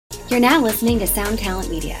You're now listening to Sound Talent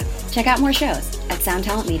Media. Check out more shows at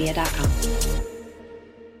soundtalentmedia.com.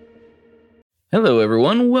 Hello,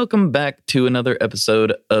 everyone. Welcome back to another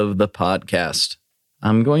episode of the podcast.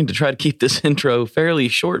 I'm going to try to keep this intro fairly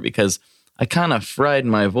short because I kind of fried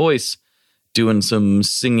my voice doing some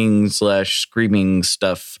singing / screaming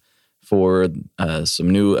stuff for some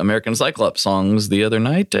new American Cyclops songs the other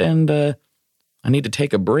night, and I need to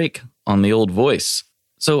take a break on the old voice.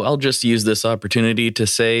 So I'll just use this opportunity to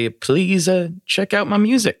say, please check out my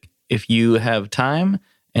music. If you have time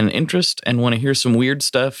and interest and want to hear some weird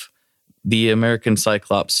stuff, the American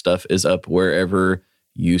Cyclops stuff is up wherever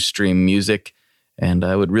you stream music, and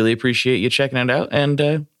I would really appreciate you checking it out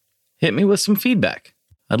and hit me with some feedback.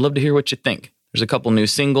 I'd love to hear what you think. There's a couple new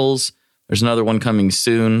singles. There's another one coming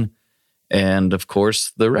soon. And, of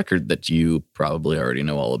course, the record that you probably already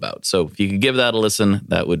know all about. So if you could give that a listen,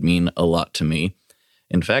 that would mean a lot to me.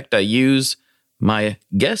 In fact, I use my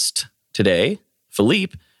guest today,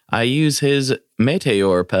 Philippe. I use his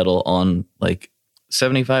Meteor pedal on like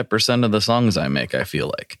 75% of the songs I make, I feel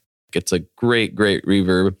like. It's a great, great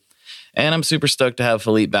reverb. And I'm super stoked to have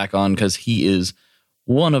Philippe back on because he is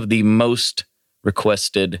one of the most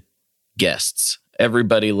requested guests.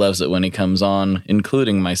 Everybody loves it when he comes on,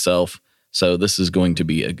 including myself. So this is going to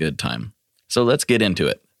be a good time. So let's get into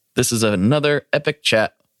it. This is another epic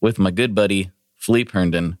chat with my good buddy, Philippe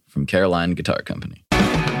Herndon from Caroline Guitar Company.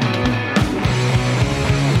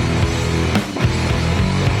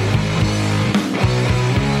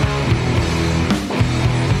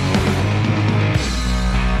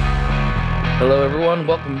 Hello, everyone.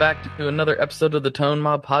 Welcome back to another episode of the Tone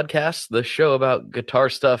Mob Podcast, the show about guitar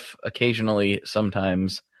stuff, occasionally,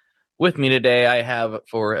 sometimes. With me today, I have,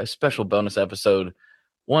 for a special bonus episode,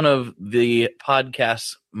 one of the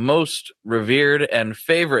podcast's most revered and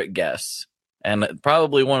favorite guests, and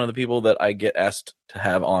probably one of the people that I get asked to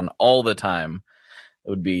have on all the time.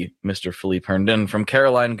 It would be Mr. Philippe Herndon from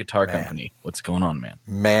Caroline Guitar Company. What's going on, man?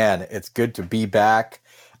 Man, it's good to be back.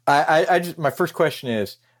 I just my first question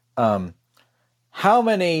is, how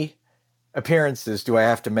many appearances do I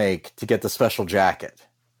have to make to get the special jacket?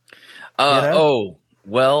 Oh,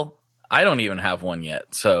 well, I don't even have one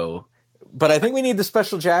yet, so. But I think we need the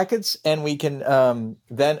special jackets, and we can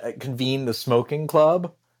then convene the smoking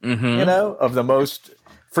club, of the most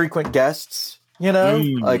frequent guests,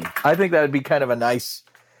 Like, I think that would be kind of a nice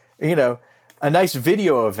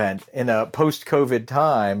video event in a post-COVID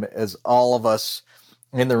time as all of us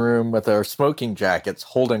in the room with our smoking jackets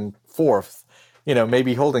holding forth.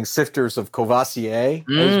 Maybe holding sifters of Courvoisier,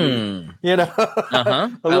 a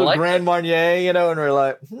little like Grand Marnier, and we're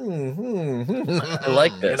like, I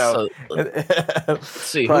like this. So, let's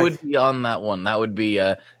see, who would be on that one? That would be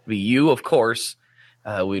you, of course.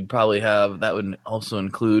 We'd probably have, that would also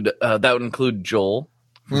include, Joel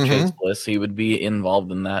from Chase Bliss. He would be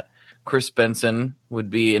involved in that. Chris Benson would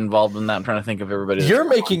be involved in that. I'm trying to think of everybody. You're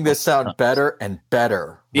making this sound better and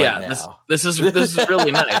better. This is really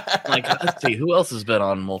nice. Like, let's see, who else has been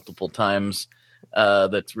on multiple times?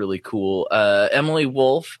 That's really cool. Emily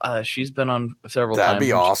Wolf, she's been on several times. That'd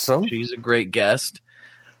be awesome. She's a great guest.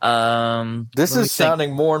 This is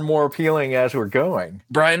sounding more and more appealing as we're going.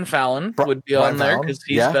 Brian Fallon would be on there because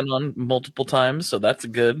he's been on multiple times, so that's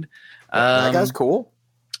good. That guy's cool.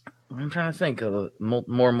 I'm trying to think of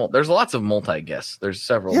more. There's lots of multi guests. There's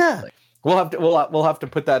several. Yeah, we'll have to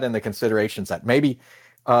put that in the consideration set. Maybe,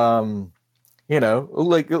 see how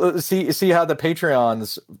the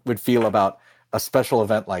Patreons would feel about a special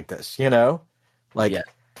event like this. Could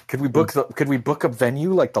we book a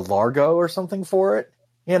venue like the Largo or something for it?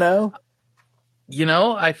 I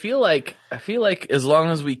feel like as long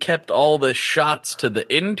as we kept all the shots to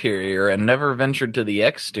the interior and never ventured to the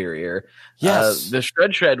exterior, the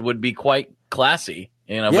shed would be quite classy.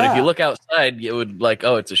 But if you look outside, it would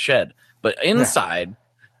it's a shed. But inside,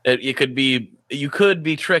 you could be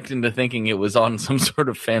tricked into thinking it was on some sort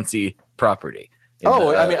of fancy property.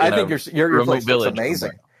 I think your place looks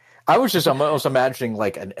amazing. I was just almost imagining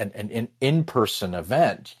like an in-person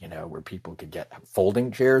event, where people could get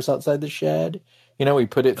folding chairs outside the shed. We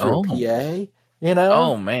put it through a PA,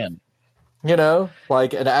 Oh, man.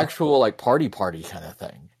 Like an actual like party kind of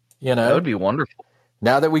thing, That would be wonderful.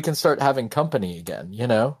 Now that we can start having company again,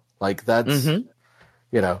 like that's,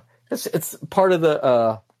 it's part of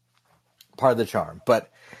the charm.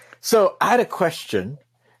 But so I had a question,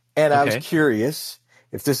 and I was curious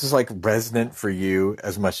if this is like resonant for you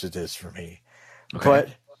as much as it is for me. Okay. But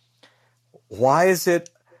why is it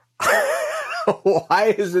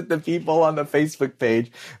the people on the Facebook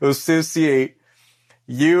page associate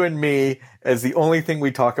you and me, as the only thing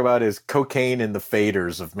we talk about is cocaine in the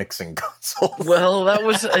faders of mixing consoles. Well, that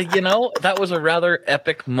was that was a rather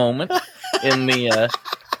epic moment in the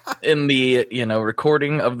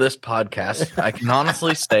recording of this podcast. I can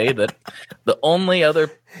honestly say that the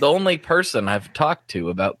only person I've talked to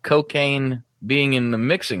about cocaine being in the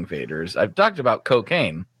mixing faders, I've talked about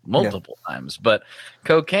cocaine multiple times, but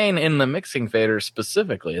cocaine in the mixing faders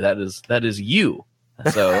specifically, that is you.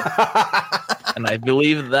 So, and I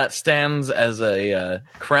believe that stands as a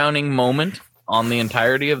crowning moment on the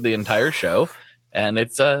entirety of the entire show, and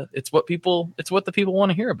it's what the people want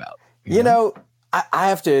to hear about. You know, I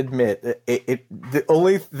have to admit,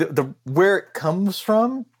 where it comes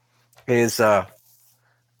from is so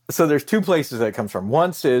there's two places that it comes from.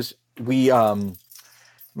 Once is my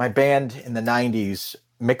band in the 90s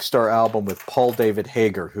mixed our album with Paul David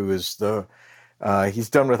Hager, who is he's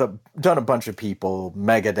done a bunch of people,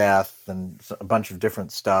 Megadeth and a bunch of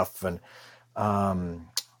different stuff. And God,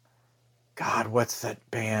 what's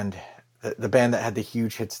that band? The band that had the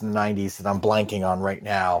huge hits in the 90s that I'm blanking on right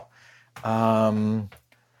now. I'll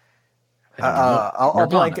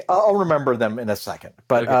remember them in a second.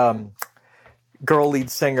 But okay. Girl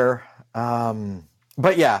lead singer.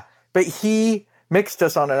 But he mixed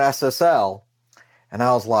us on an SSL. And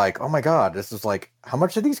I was like, oh my God, this is like, how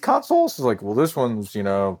much are these consoles? It's like, well, this one's,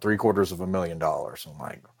 $750,000. I'm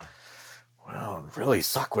like, well, it really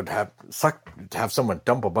suck to have someone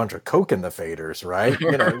dump a bunch of coke in the faders, right?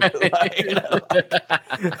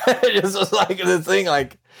 It's just like this thing,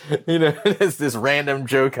 like, it's this random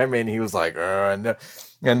joke. I mean, he was like, and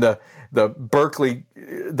the Berkeley,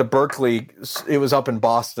 it was up in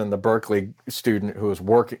Boston. The Berkeley student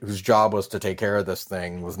whose job was to take care of this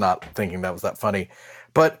thing, was not thinking that was that funny.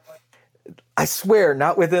 But I swear,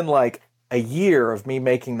 not within like a year of me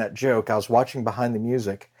making that joke, I was watching Behind the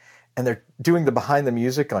Music, and they're doing the Behind the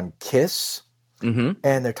Music on Kiss, and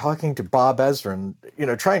they're talking to Bob Ezrin,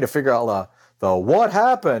 trying to figure out the what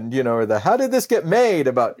happened, or the how did this get made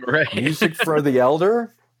about music for the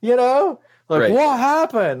elder, Like, what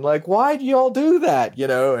happened? Like, why do y'all do that?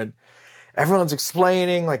 And everyone's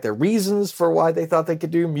explaining, like, their reasons for why they thought they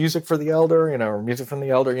could do music for the elder, or music from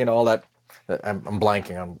the elder, all that. I'm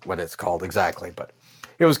blanking on what it's called exactly, but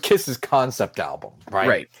it was Kiss's concept album,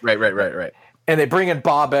 right? Right. And they bring in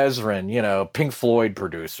Bob Ezrin, Pink Floyd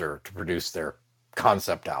producer, to produce their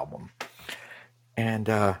concept album. And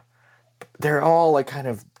they're all, like, kind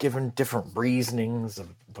of given different reasonings of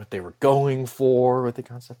what they were going for with the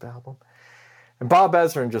concept album. And Bob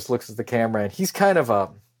Ezrin just looks at the camera, and he's kind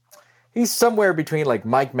of he's somewhere between like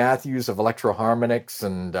Mike Matthews of Electro Harmonix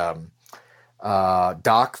and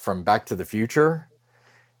Doc from Back to the Future.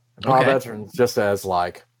 And Bob Ezrin just says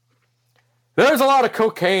like, there's a lot of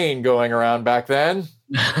cocaine going around back then.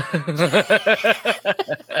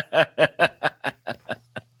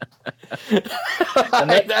 And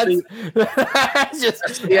that's just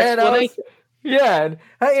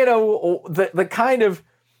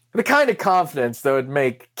the kind of confidence that would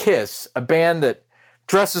make Kiss, a band that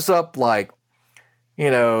dresses up like,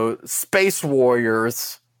 space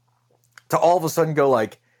warriors, to all of a sudden go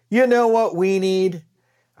like, you know what we need?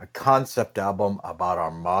 A concept album about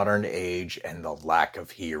our modern age and the lack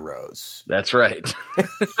of heroes. That's right.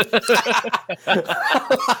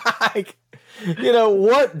 Like,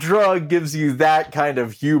 what drug gives you that kind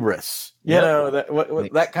of hubris?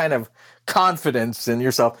 That kind of confidence in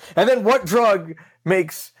yourself. And then what drug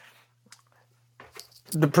makes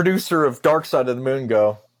the producer of Dark Side of the Moon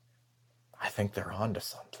go, I think they're onto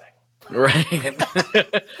something. Right.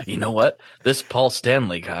 You know what? This Paul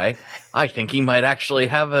Stanley guy, I think he might actually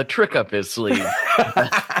have a trick up his sleeve.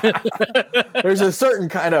 There's a certain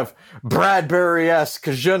kind of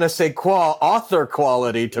Bradbury-esque je ne sais quoi author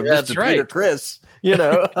quality to Mr. Right. Peter Criss,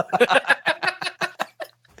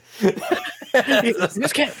 I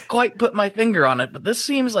just can't quite put my finger on it, but this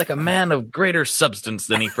seems like a man of greater substance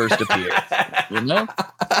than he first appeared.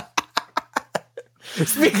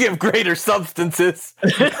 Speaking of greater substances,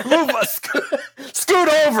 scoot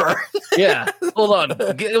over. Yeah, hold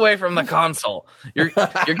on. Get away from the console. You're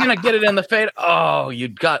gonna get it in the fade. Oh,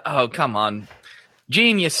 come on.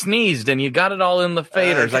 Gene, you sneezed and you got it all in the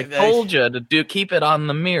faders. I told you to keep it on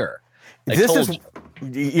the mirror.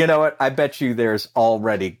 You know what? I bet you there's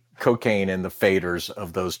already cocaine in the faders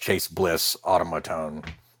of those Chase Bliss Automatone.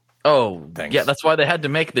 Oh, things. Yeah, that's why they had to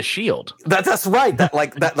make the shield. That's right.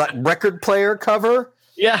 That record player cover.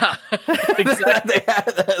 Yeah, exactly.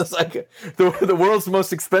 It's like the world's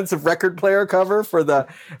most expensive record player cover for the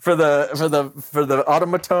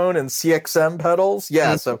Automatone and CXM pedals.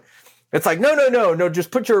 Yeah, so It's like, no.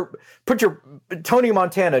 Just put your Tony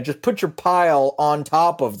Montana. Just put your pile on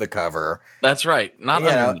top of the cover. That's right. Not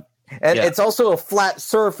underneath. And it's also a flat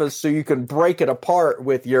surface, so you can break it apart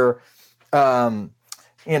with your, with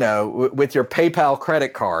your PayPal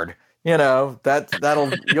credit card. That'll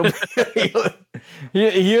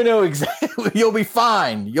you'll know exactly. You'll be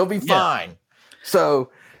fine. You'll be fine. So,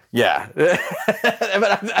 yeah. But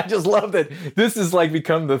I just love that this is like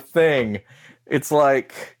become the thing. It's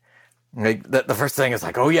like the first thing is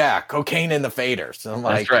like, oh yeah, cocaine in the faders. And I'm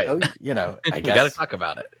like, that's right. I guess we got to talk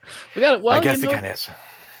about it. We got. Well, I guess it kind of is.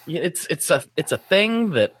 It's a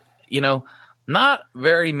thing that not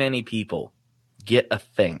very many people get a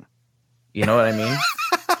thing. You know what I mean?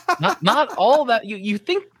 not all that you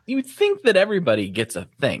think that everybody gets a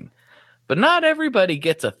thing, but not everybody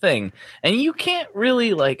gets a thing, and you can't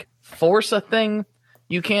really like force a thing.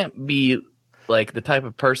 You can't be like the type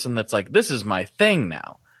of person that's like, this is my thing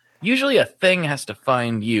now. Usually a thing has to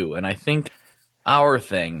find you, and I think our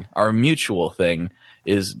thing, our mutual thing,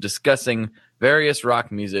 is discussing various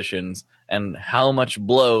rock musicians and how much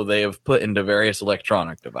blow they have put into various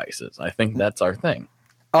electronic devices. I think that's our thing.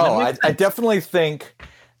 Oh, I definitely think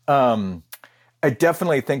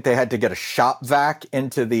they had to get a shop vac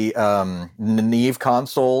into the Neve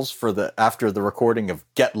consoles after the recording of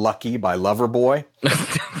 "Get Lucky" by Loverboy.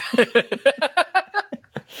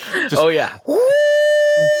 Oh yeah.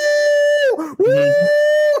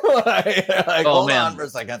 Hold on for a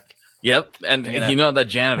second. Yep, and that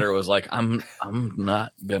janitor was like, "I'm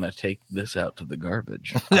not gonna take this out to the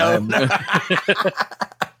garbage." No.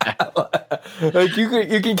 Like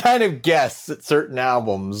you can kind of guess at certain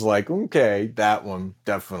albums, like, okay, that one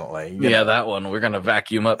definitely. That one we're gonna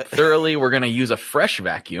vacuum up thoroughly. We're gonna use a fresh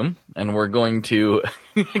vacuum, and we're going to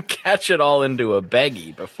catch it all into a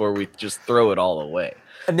baggie before we just throw it all away.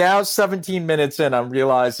 And now, 17 minutes in, I'm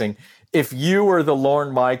realizing if you were the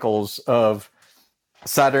Lorne Michaels of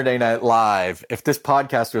Saturday Night Live, if this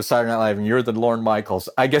podcast was Saturday Night Live and you're the Lorne Michaels,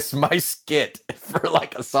 I guess my skit for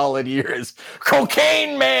like a solid year is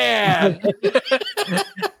Cocaine Man.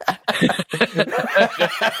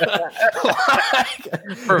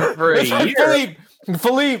 for a year.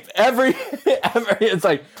 Philippe, every it's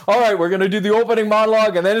like, all right, we're gonna do the opening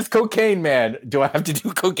monologue and then it's Cocaine Man. Do I have to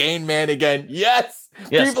do Cocaine Man again? Yes.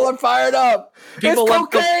 People are fired up. It's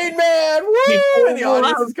Cocaine Man. Woo! The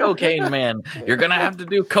audience is Cocaine Man. You're gonna have to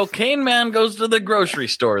do Cocaine Man goes to the grocery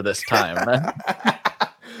store this time.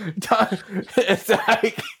 It's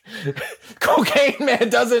like Cocaine Man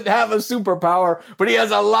doesn't have a superpower, but he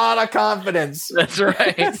has a lot of confidence. That's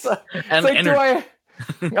right. I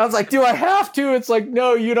was like, do I have to? It's like,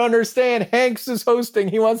 no, you don't understand. Hanks is hosting.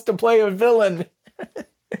 He wants to play a villain.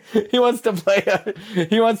 He wants to play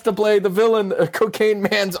the villain, Cocaine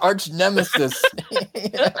Man's arch nemesis.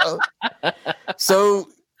 So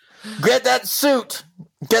get that suit,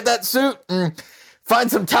 and find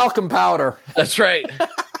some talcum powder. That's right.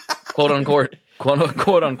 quote unquote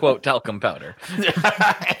talcum powder.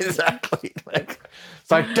 Exactly. It's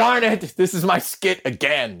like, darn it, this is my skit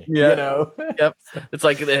again. Yeah. Yep. It's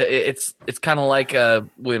like it's kind of like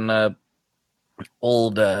when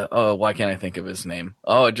old why can't I think of his name?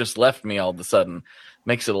 Oh, it just left me all of a sudden.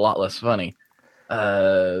 Makes it a lot less funny.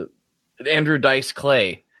 Andrew Dice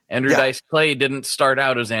Clay. Dice Clay didn't start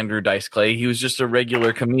out as Andrew Dice Clay. He was just a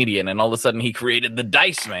regular comedian, and all of a sudden he created the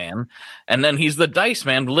Dice Man, and then he's the Dice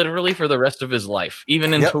Man literally for the rest of his life,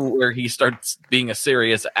 even into where he starts being a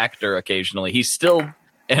serious actor occasionally. He's still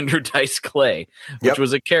Andrew Dice Clay, which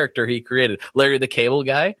was a character he created. Larry the Cable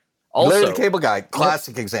Guy. Also, Larry the Cable Guy,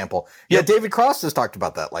 classic example. Yeah, David Cross has talked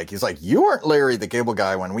about that. Like, he's like, you weren't Larry the Cable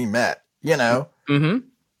Guy when we met, Mm-hmm.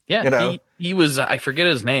 Yeah, he was, I forget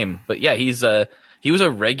his name, but yeah, he was a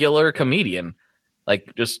regular comedian,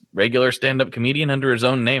 like just regular stand-up comedian under his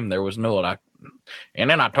own name. There was no, like, and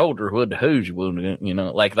then I told her what the who's,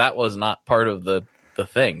 like that was not part of the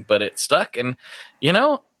thing, but it stuck. And,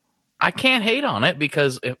 I can't hate on it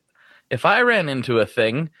because if I ran into a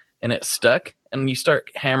thing and it stuck, and you start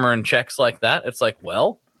hammering checks like that, it's like,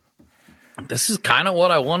 well, this is kind of what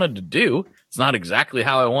I wanted to do. It's not exactly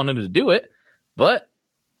how I wanted to do it, but,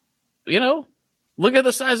 look at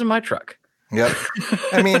the size of my truck. Yep.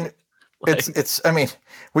 I mean,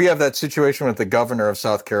 we have that situation with the governor of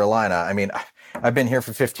South Carolina. I mean, I've been here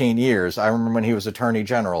for 15 years. I remember when he was attorney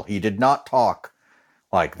general, he did not talk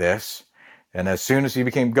like this. And as soon as he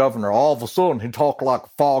became governor, all of a sudden he talked like a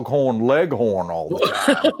foghorn leghorn all the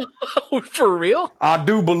time. For real? I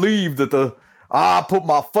do believe that I put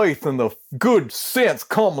my faith in the good sense,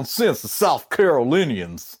 common sense of South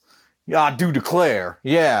Carolinians. Yeah, I do declare.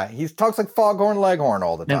 Yeah, he talks like Foghorn Leghorn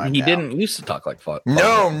all the time. And he didn't used to talk like Foghorn.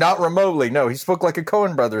 No, not remotely. No, he spoke like a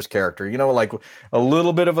Coen Brothers character. You know, like a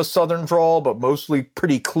little bit of a Southern drawl, but mostly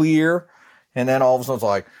pretty clear. And then all of a sudden it's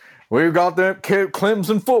like, we've got that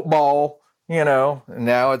Clemson football. You know, and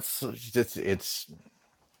now it's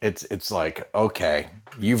like, okay,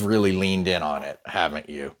 you've really leaned in on it, haven't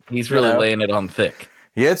you? He's really laying it on thick.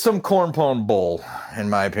 He had some cornpone bull, in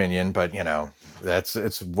my opinion, but you know, it's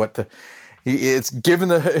give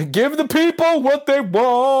the people what they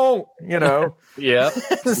want, you know. Yeah.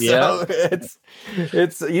 So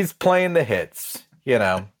it's he's playing the hits, you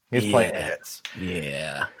know. He's playing the hits.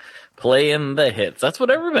 Yeah. Playing the hits. That's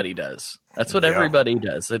what everybody does. That's what everybody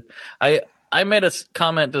does. I made a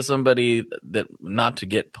comment to somebody that, not to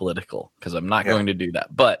get political, because I'm not going to do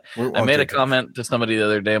that, but I made a comment to somebody the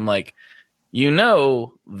other day. I'm like, you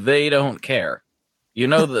know, they don't care. You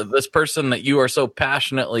know that this person that you are so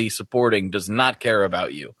passionately supporting does not care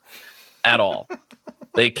about you at all.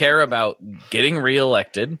 They care about getting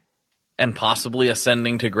reelected and possibly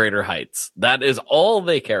ascending to greater heights. That is all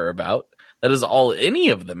they care about. That is all any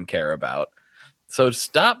of them care about. So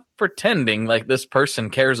stop pretending like this person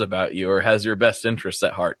cares about you or has your best interests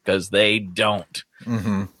at heart, because they don't.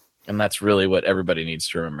 Mm-hmm. And that's really what everybody needs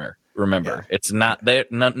to remember. It's not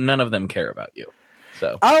none of them care about you.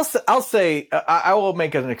 So I'll say I will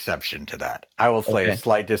make an exception to that. I will say a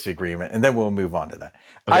slight disagreement, and then we'll move on to that.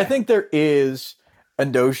 Okay. I think there is a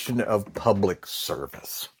notion of public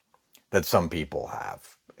service that some people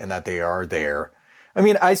have, and that they are there. I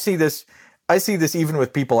mean, I see this even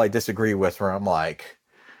with people I disagree with, where I'm like,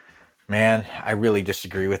 man, I really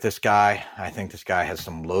disagree with this guy. I think this guy has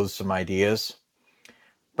some loathsome ideas.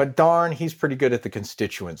 But darn, he's pretty good at the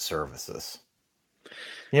constituent services.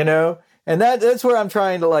 You know? And that's where I'm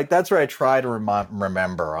trying to, that's where I try to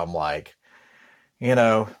remember. I'm like, you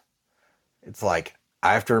know, it's like,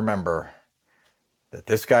 I have to remember that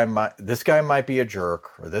this guy might be a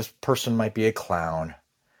jerk, or this person might be a clown,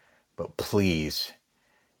 but please,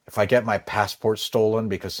 if I get my passport stolen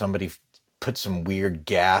because somebody put some weird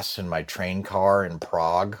gas in my train car in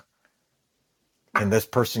Prague, can this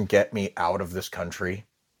person get me out of this country?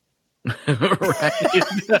 Right.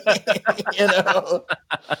 You know,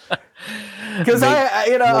 because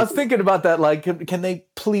I was thinking about that. Like, can they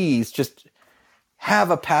please just have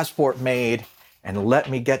a passport made and let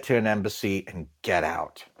me get to an embassy and get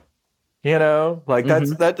out? You know, like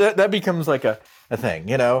that becomes like a thing.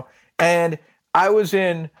 You know, and I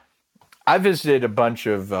visited a bunch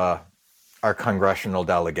of our congressional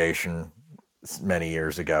delegation many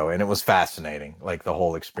years ago, and it was fascinating, like the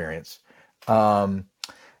whole experience.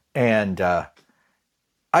 And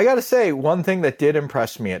I got to say, one thing that did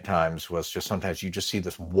impress me at times was just sometimes you just see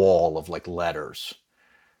this wall of like letters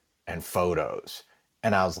and photos.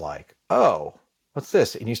 And I was like, oh, what's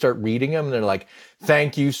this? And you start reading them and they're like,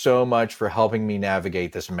 thank you so much for helping me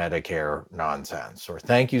navigate this Medicare nonsense. Or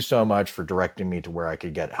thank you so much for directing me to where I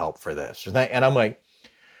could get help for this. And I'm like,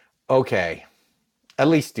 okay, at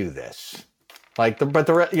least do this. Like,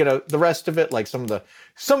 the rest of it, like some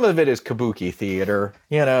of it is kabuki theater,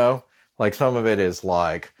 you know, like some of it is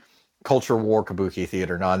like culture war kabuki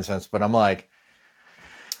theater nonsense. But I'm like,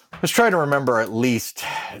 let's try to remember at least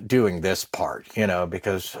doing this part, you know,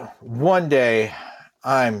 because one day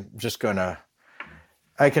I can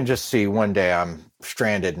just see one day I'm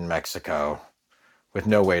stranded in Mexico with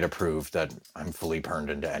no way to prove that I'm Philippe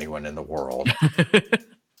Herndon to anyone in the world.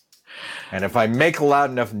 And if I make a loud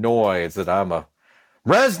enough noise that I'm a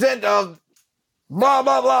resident of blah,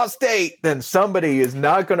 blah, blah state, then somebody is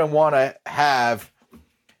not going to want to have,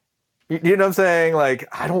 you know what I'm saying? Like,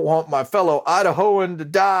 I don't want my fellow Idahoan to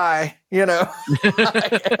die, you know?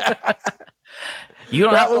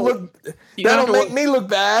 That'll make me look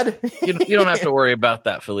bad. You don't have to worry about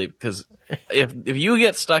that, Philippe, because if you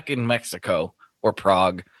get stuck in Mexico or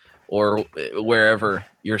Prague or wherever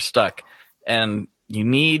you're stuck and you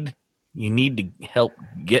need to help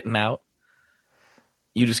getting out,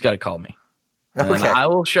 you just got to call me. Okay. And I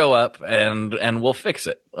will show up and we'll fix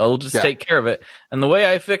it. I'll just take care of it. And the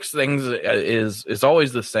way I fix things is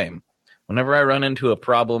always the same. Whenever I run into a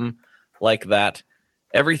problem like that,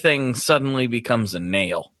 everything suddenly becomes a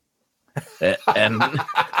nail.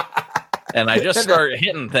 And I just start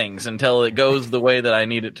hitting things until it goes the way that I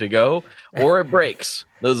need it to go, or it breaks.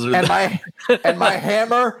 Those are my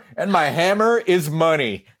hammer is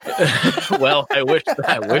money. Well, I wish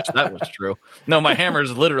that was true. No, my hammer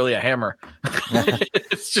is literally a hammer.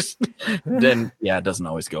 It's just it doesn't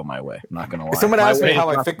always go my way. I'm not gonna lie. Someone asked me how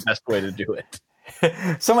I fixed the best way to do it.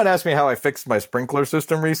 Someone asked me how I fixed my sprinkler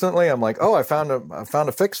system recently. I'm like, oh, I found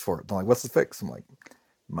a fix for it. I'm like, what's the fix? I'm like,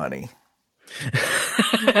 money.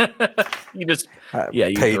 You just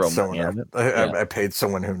I paid someone. I paid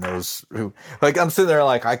someone who knows who. Like I'm sitting there,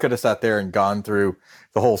 like I could have sat there and gone through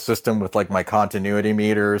the whole system with like my continuity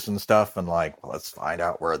meters and stuff, and like let's find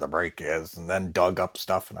out where the break is, and then dug up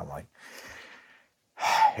stuff, and I'm like,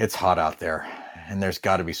 it's hot out there, and there's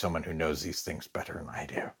got to be someone who knows these things better than I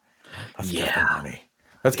do. Let's give them money.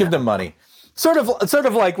 Let's give them money. Sort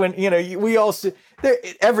of like when, we all see,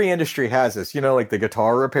 every industry has this, like the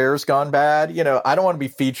guitar repair's gone bad. I don't want to be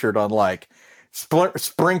featured on like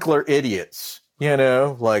sprinkler idiots,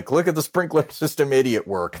 like look at the sprinkler system idiot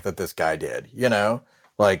work that this guy did,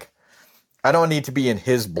 like I don't need to be in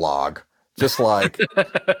his blog. Just like,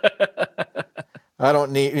 I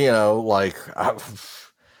don't need, like,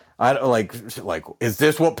 I don't like, is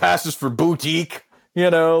this what passes for boutique?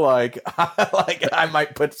 Like I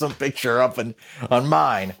might put some picture up on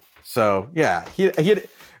mine. So yeah,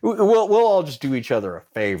 we'll all just do each other a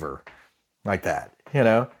favor like that.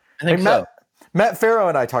 I think so. Matt Farrow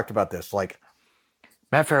and I talked about this. Like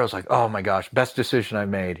Matt Farrow's like, oh my gosh, best decision I've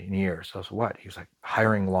made in years. I was like, what? He was like,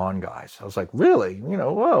 hiring lawn guys. I was like, really?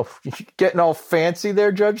 Whoa, getting all fancy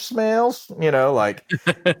there, Judge Smales?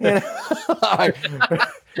 I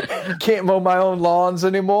can't mow my own lawns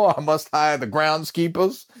anymore. I must hire the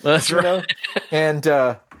groundskeepers. That's right. And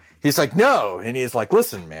he's like, no. And he's like,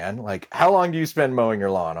 listen, man, like, how long do you spend mowing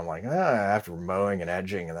your lawn? I'm like, after mowing and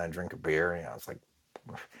edging and then drink a beer. It's like,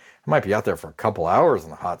 I might be out there for a couple hours in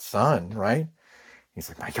the hot sun, right? He's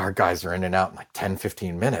like, my yard guys are in and out in like 10,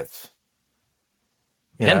 15 minutes.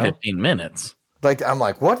 15 minutes? Like, I'm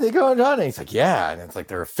like, what are they going on? And he's like, yeah. And it's like,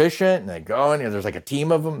 they're efficient and they go in and there's like a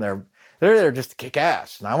team of them. They're there just to kick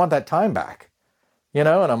ass. And I want that time back, and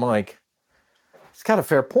I'm like, it's got a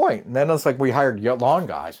fair point. And then it's like, we hired lawn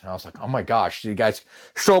guys. And I was like, oh my gosh, you guys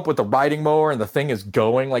show up with the riding mower and the thing is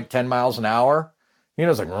going like 10 miles an hour.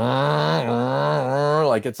 It's like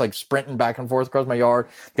it's like sprinting back and forth across my yard.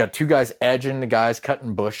 Got two guys edging, the guys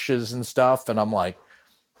cutting bushes and stuff. And I'm like,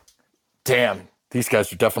 damn, these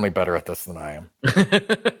guys are definitely better at this than I am.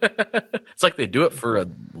 It's like they do it for a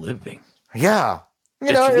living. Yeah.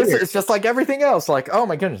 It's just like everything else. Like, oh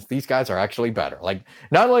my goodness, these guys are actually better. Like,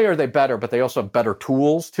 not only are they better, but they also have better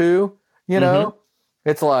tools too.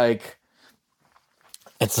 It's like,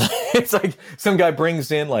 it's like some guy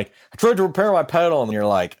brings in like, I tried to repair my pedal, and you're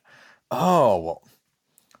like, oh, well,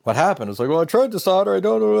 what happened? It's like, well, I tried to solder. I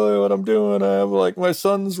don't know really what I'm doing. I have like my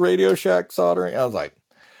son's Radio Shack soldering. I was like,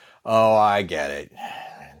 oh, I get it.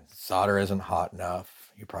 Solder isn't hot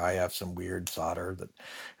enough. You probably have some weird solder that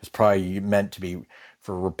is probably meant to be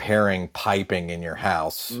for repairing piping in your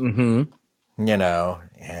house. And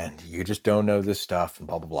you just don't know this stuff and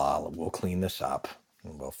blah, blah, blah. We'll clean this up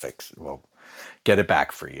and we'll fix it. We'll get it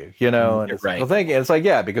back for you, And it's, right. It's like,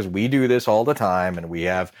 yeah, because we do this all the time and we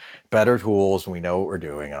have better tools and we know what we're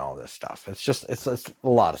doing and all this stuff. It's just, it's a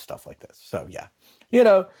lot of stuff like this. So yeah,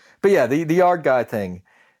 but yeah, the yard guy thing,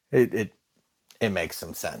 it makes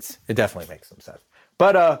some sense. It definitely makes some sense.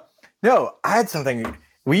 But no, I had something.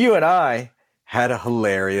 You and I had a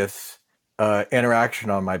hilarious interaction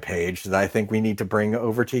on my page that I think we need to bring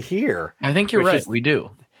over to here. I think you're right. We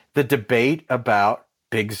do. The debate about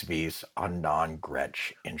Bigsby's on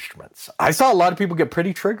non-Gretsch instruments. I saw a lot of people get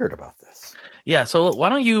pretty triggered about this. Yeah. So why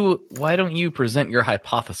don't you present your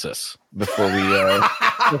hypothesis before we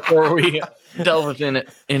delve in it?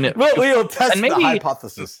 Well, we'll test the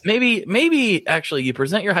hypothesis. Maybe actually you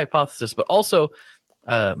present your hypothesis, but also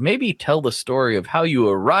maybe tell the story of how you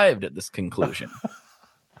arrived at this conclusion.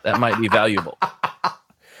 That might be valuable.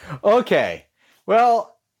 Okay. Well,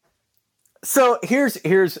 so here's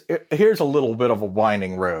a little bit of a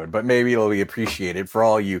winding road, but maybe it'll be appreciated for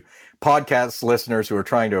all you podcast listeners who are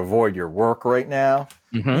trying to avoid your work right now,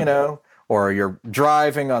 or you're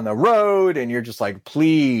driving on the road and you're just like,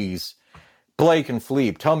 please, Blake and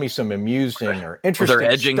Philippe, tell me some amusing or interesting They're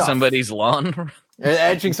edging stuff. Somebody's lawn.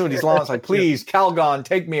 Edging somebody's lawn. It's like, please, Calgon,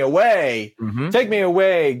 take me away. Take me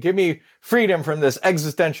away. Give me freedom from this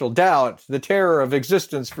existential doubt, the terror of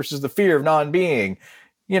existence versus the fear of non-being.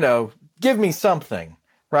 Give me something,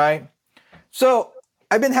 right? So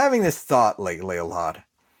I've been having this thought lately a lot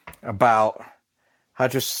about how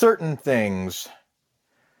just certain things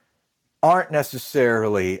aren't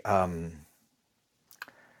necessarily,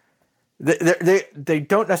 they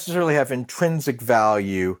don't necessarily have intrinsic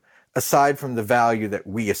value aside from the value that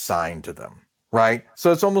we assign to them, right?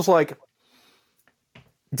 So it's almost like,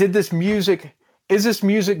 is this music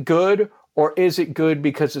good? Or is it good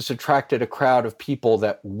because it's attracted a crowd of people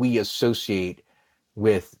that we associate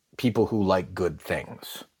with people who like good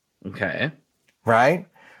things? Okay. Right?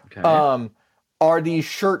 Okay. are these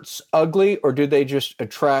shirts ugly, or do they just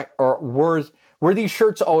attract, or were these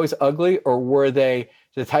shirts always ugly, or were they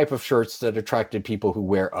the type of shirts that attracted people who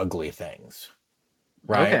wear ugly things?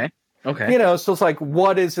 Right? Okay. You know, so it's like,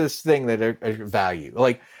 what is this thing that I value?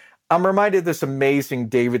 Like, I'm reminded of this amazing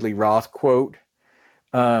David Lee Roth quote.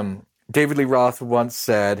 David Lee Roth once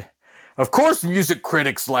said, "Of course music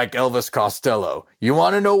critics like Elvis Costello. You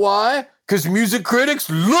want to know why? Because music critics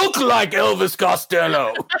look like Elvis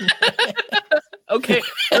Costello." Okay.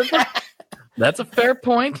 That's a fair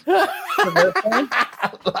point.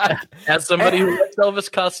 As somebody who likes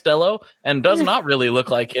Elvis Costello and does not really look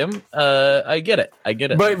like him, I get it.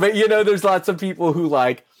 But you know, there's lots of people who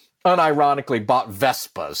like unironically bought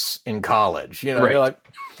Vespas in college. You know, Right. You're like,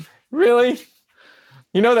 really?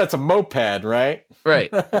 You know, that's a moped, right?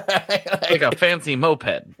 Right. Like a fancy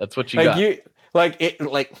moped. That's what you got. You're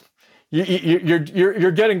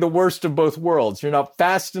getting the worst of both worlds. You're not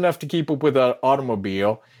fast enough to keep up with an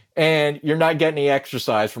automobile, and you're not getting any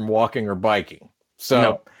exercise from walking or biking.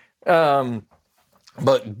 So,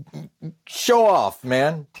 but show off,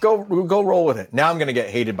 man. Go roll with it. Now I'm going to get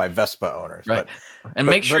hated by Vespa owners. Right. And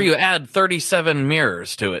make sure you add 37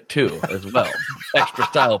 mirrors to it too, as well. Extra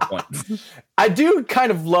style points. I do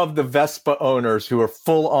kind of love the Vespa owners who are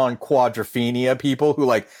full on quadrophenia people who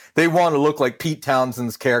like, they want to look like Pete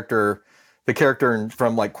Townshend's character, the character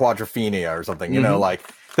from like Quadrophenia or something, you know, like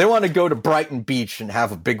they want to go to Brighton Beach and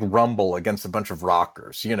have a big rumble against a bunch of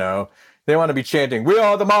rockers, you know. They want to be chanting, "We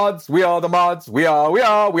are the mods, we are the mods, we are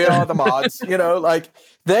the mods," you know, like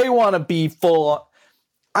they want to be full on.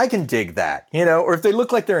 I can dig that, you know, or if they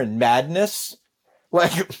look like they're in madness,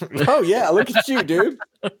 like, oh yeah, look at you, dude.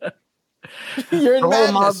 You're in the madness,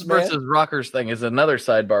 whole mods man. versus rockers thing is another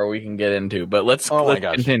sidebar we can get into, but let's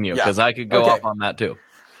continue because I could go off on that too.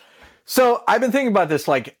 So I've been thinking about this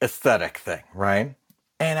like aesthetic thing, right?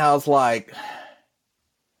 And I was like,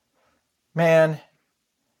 man,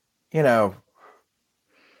 you know,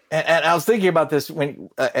 and I was thinking about this when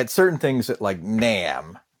at certain things at like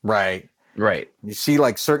NAMM, right? Right. You see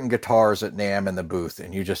like certain guitars at NAMM in the booth,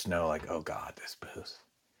 and you just know, like, oh God, this booth.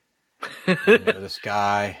 You know, this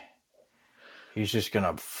guy, he's just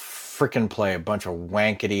gonna freaking play a bunch of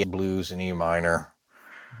wankety blues in E minor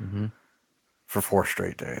for 4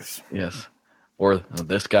 straight days. Yes. Or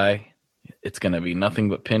this guy, it's gonna be nothing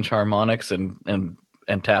but pinch harmonics and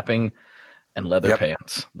tapping and leather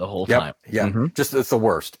pants the whole time. Yeah, just it's the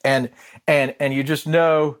worst. And you just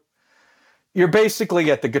know. You're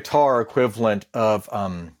basically at the guitar equivalent of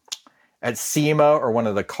at SEMA or one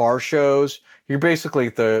of the car shows. You're basically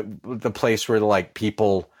at the place where like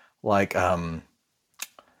people like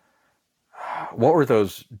what were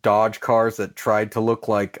those Dodge cars that tried to look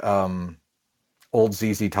like old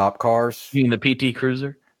ZZ Top cars? You mean the PT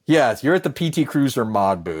Cruiser? Yes, you're at the PT Cruiser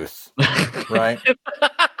mod booth, right?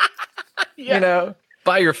 Yeah. You know,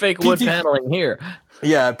 buy your fake wood paneling here.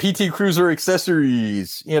 Yeah, PT Cruiser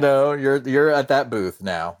accessories. You know, you're at that booth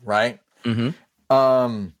now, right? And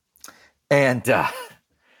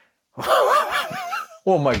oh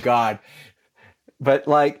my God. But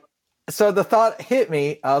like, so the thought hit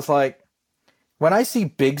me. I was like, when I see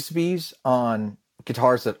Bigsby's on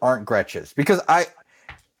guitars that aren't Gretsch's, because I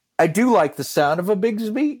do like the sound of a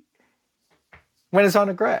Bigsby when it's on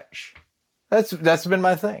a Gretsch. That's been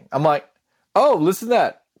my thing. I'm like, oh, listen to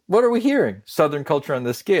that. What are we hearing? Southern Culture on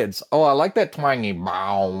the Skids. Oh, I like that twangy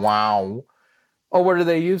wow, wow. Oh, what are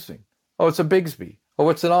they using? Oh, it's a Bigsby. Oh,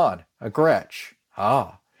 what's it on? A Gretsch.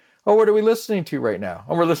 Ah. Oh, what are we listening to right now?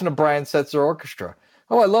 Oh, we're listening to Brian Setzer Orchestra.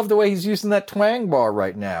 Oh, I love the way he's using that twang bar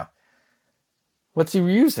right now. What's he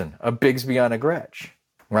using? A Bigsby on a Gretsch,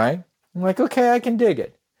 right? I'm like, okay, I can dig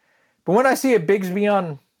it. But when I see a Bigsby's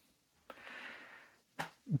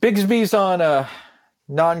on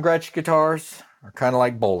non-Gretsch guitars are kind of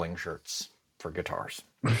like bowling shirts for guitars.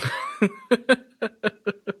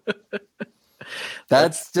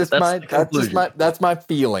 That's my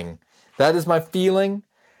feeling. That is my feeling.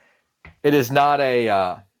 It is not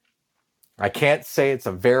I can't say it's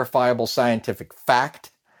a verifiable scientific fact.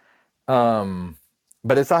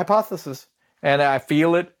 But it's a hypothesis, and I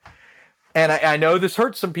feel it. And I know this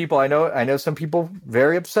hurts some people. I know some people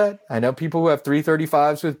very upset. I know people who have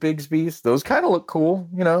 335s with Bigsby's. Those kind of look cool,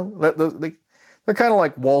 you know. They're kind of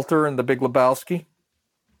like Walter and the Big Lebowski.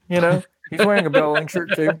 You know, he's wearing a bowling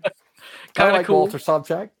shirt too. I like cool. Walter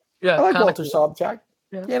Sobchak. Yeah, I like Walter Sobchak.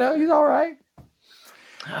 Yeah. You know, he's all right.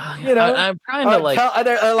 You know, I'm trying to like.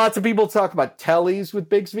 Lots of people talk about tellies with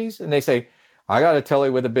Bigsby's, and they say, "I got a telly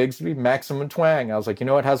with a Bigsby, maximum twang." I was like, you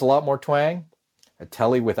know what has a lot more twang? A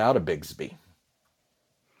telly without a Bigsby.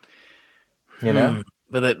 You know,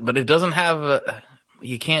 but it doesn't have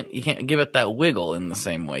you can't give it that wiggle in the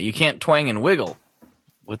same way. You can't twang and wiggle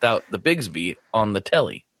without the Bigsby on the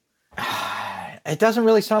telly. It doesn't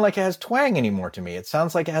really sound like it has twang anymore to me. It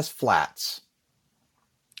sounds like it has flats.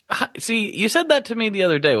 See, you said that to me the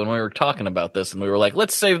other day when we were talking about this, and we were like,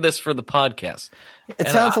 let's save this for the podcast. It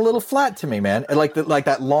sounds a little flat to me, man. Like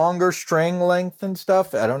that longer string length and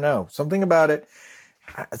stuff. I don't know. Something about it.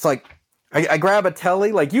 It's like I grab a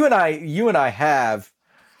telly. Like you and I have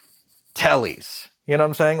tellies. You know what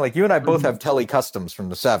I'm saying? Like you and I both have telly customs from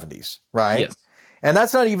the 70s, right? Yes. And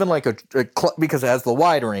that's not even like because it has the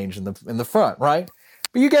wide range in the front, right?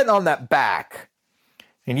 But you get on that back,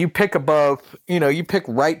 and you pick above. You pick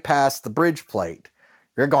right past the bridge plate.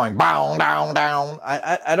 You're going down, down, down.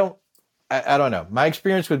 I don't know. My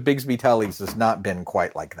experience with Bigsby tellies has not been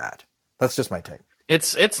quite like that. That's just my take.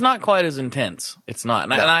 It's not quite as intense. It's not.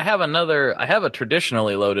 And I have a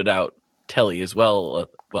traditionally loaded out telly as well.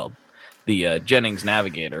 The Jennings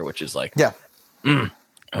Navigator, which is like,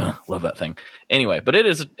 love that thing. Anyway, but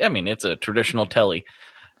it's a traditional telly.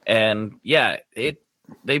 And yeah,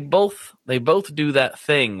 they both do that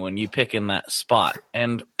thing when you pick in that spot.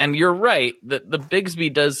 And you're right that the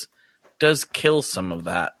Bigsby does kill some of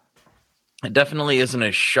that. It definitely isn't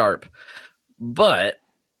as sharp, but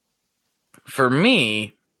for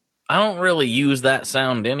me, I don't really use that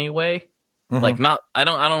sound anyway.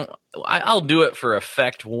 Mm-hmm. I'll do it for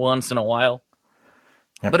effect once in a while,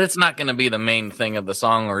 but it's not going to be the main thing of the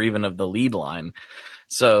song or even of the lead line.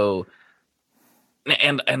 So,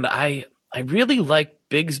 and I really like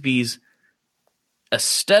Bigsby's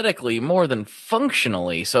aesthetically more than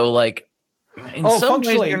functionally. So like,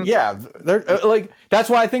 functionally, yeah. They're like, that's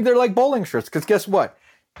why I think they're like bowling shirts. Because guess what?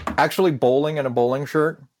 Actually, bowling in a bowling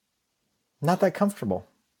shirt, not that comfortable.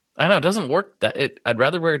 I know, it doesn't work. I'd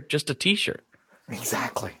rather wear just a t-shirt.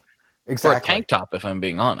 Exactly. Or a tank top, if I'm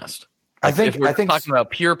being honest. I think talking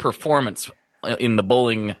about pure performance in the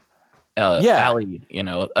bowling alley,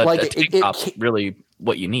 a tank top's really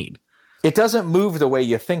what you need. It doesn't move the way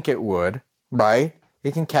you think it would, right?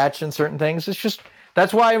 It can catch in certain things. It's just.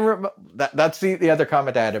 That's why that's the other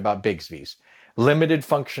comment I had about Bigsby's. Limited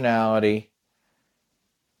functionality,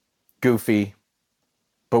 goofy,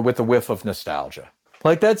 but with a whiff of nostalgia.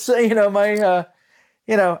 Like that's I'm a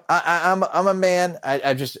man.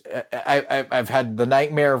 I've had the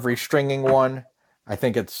nightmare of restringing one. I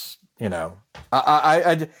think it's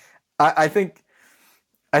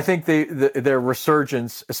I think their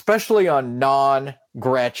resurgence, especially on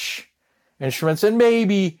non-Gretsch instruments, and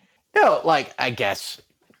maybe. I guess,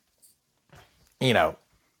 on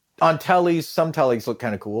tellies, some tellies look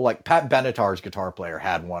kind of cool. Like Pat Benatar's guitar player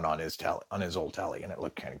had one on his old telly, and it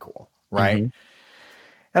looked kind of cool, right? Mm-hmm.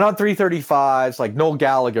 And on 335s, like Noel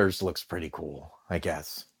Gallagher's looks pretty cool, I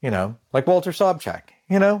guess. Like Walter Sobchak,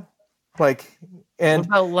 and what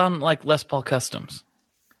about like Les Paul Customs?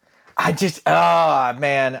 Some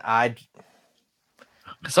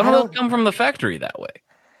of those come from the factory that way.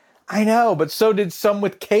 I know, but so did some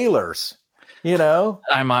with Kahlers,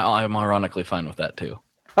 I'm ironically fine with that too.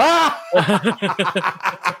 Ah!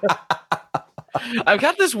 I've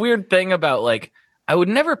got this weird thing about like I would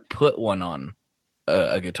never put one on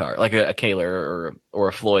a guitar, like a Kahler or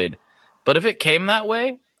a Floyd, but if it came that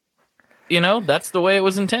way, that's the way it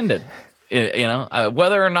was intended.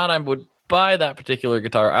 Whether or not I would buy that particular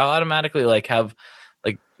guitar, I'll automatically have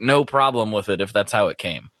no problem with it if that's how it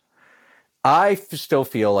came. I still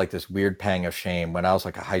feel like this weird pang of shame when I was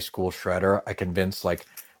like a high school shredder. I convinced like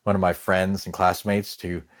one of my friends and classmates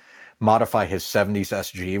to modify his 70s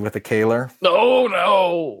SG with a Kahler.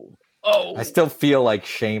 No. Oh. I still feel like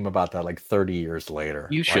shame about that 30 years later.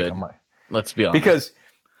 You should. Let's be honest. Because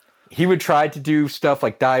he would try to do stuff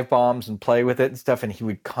like dive bombs and play with it and stuff, and he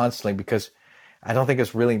would constantly, because I don't think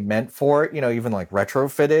it's really meant for it, even like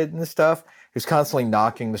retrofitted and stuff, he was constantly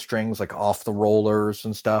knocking the strings off the rollers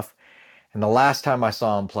and stuff. And the last time I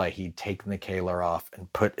saw him play, he'd taken the Kahler off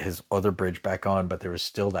and put his other bridge back on, but there was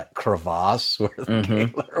still that crevasse where the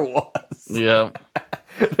Kahler was. Yeah.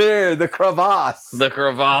 There, the crevasse. The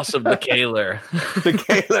crevasse of the Kahler.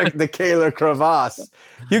 the Kahler crevasse.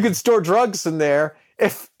 You could store drugs in there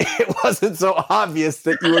if it wasn't so obvious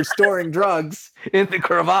that you were storing drugs in the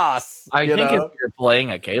crevasse. I think if you're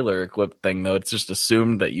playing a Kahler equipped thing, though, it's just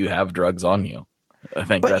assumed that you have drugs on you. I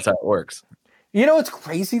think that's how it works. It's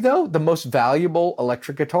crazy, though? The most valuable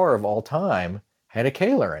electric guitar of all time had a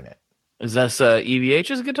Kahler in it. Is this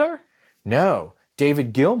EVH's guitar? No.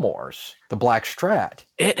 David Gilmour's, the Black Strat.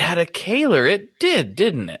 It had a Kahler. It did,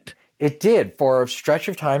 didn't it? It did. For a stretch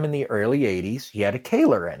of time in the early 80s, he had a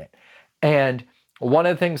Kahler in it. And one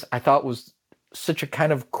of the things I thought was such a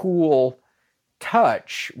kind of cool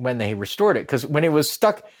touch when they restored it, because when it was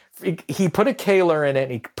stuck, he put a Kaler in it,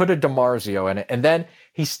 and he put a DiMarzio in it, and then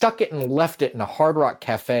he stuck it and left it in a Hard Rock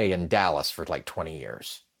Cafe in Dallas for like 20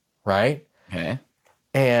 years, right? Okay.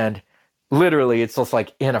 And literally, it's just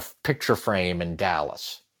like in a picture frame in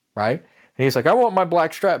Dallas, right? And he's like, I want my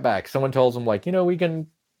black Strat back. Someone tells him, like, we can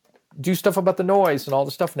do stuff about the noise and all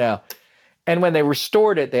the stuff now. And when they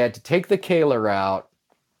restored it, they had to take the Kaler out,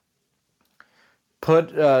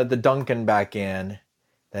 put the Duncan back in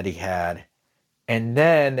that he had, and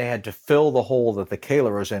then they had to fill the hole that the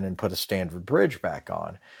Kaler was in and put a standard bridge back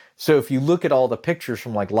on. So if you look at all the pictures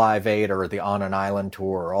from like Live 8 or the On an Island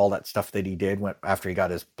tour or all that stuff that he did after he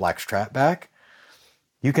got his black Strat back,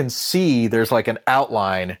 you can see there's like an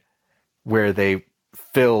outline where they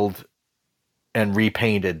filled and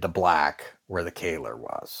repainted the black where the Kaler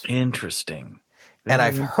was. Interesting. And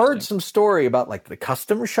I've heard some story about like the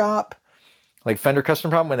custom shop, like Fender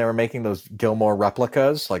Custom Shop, when they were making those Gilmore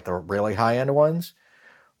replicas, like the really high-end ones,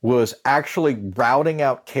 was actually routing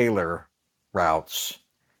out Kaler routes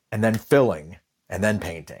and then filling and then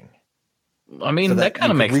painting. I mean, so that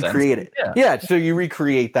kind of makes sense. It. Yeah, so you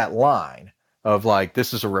recreate that line of like,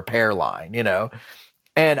 this is a repair line,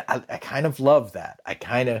 And I kind of love that. I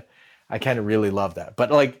kind of really love that.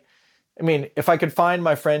 But like, I mean, if I could find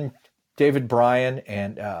my friend David Bryan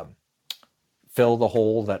and fill the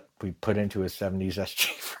hole that we put into his 70s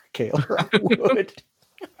SG for Kaler, I would.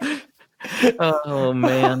 Oh,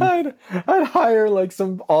 man. I'd hire like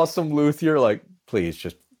some awesome luthier, like, please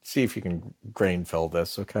just see if you can grain fill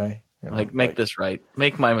this, okay? Make this right.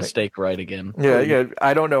 Make my mistake right again. Yeah.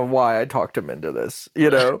 I don't know why I talked him into this,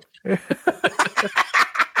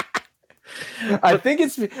 I think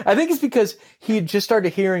it's because he had just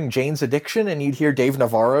started hearing Jane's Addiction, and he'd hear Dave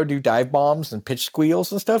Navarro do dive bombs and pitch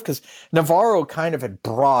squeals and stuff, because Navarro kind of had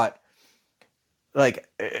brought, like,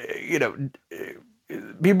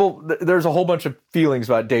 people, there's a whole bunch of feelings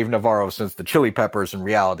about Dave Navarro since the Chili Peppers and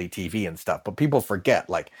reality TV and stuff, but people forget,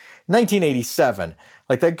 like, 1987,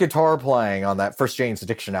 like, that guitar playing on that first Jane's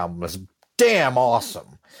Addiction album was damn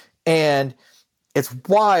awesome. And it's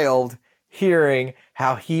wild hearing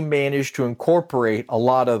how he managed to incorporate a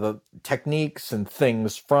lot of the techniques and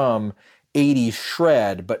things from 80s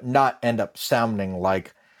shred, but not end up sounding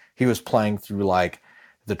like he was playing through like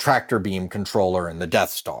the tractor beam controller in the Death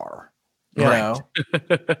Star. You know?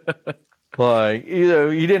 Like,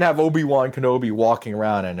 you didn't have Obi-Wan Kenobi walking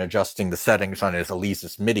around and adjusting the settings on his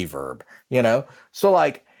Alesis MIDI verb, So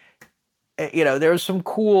like, there's some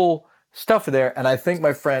cool stuff there, and I think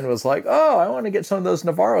my friend was like, "Oh, I want to get some of those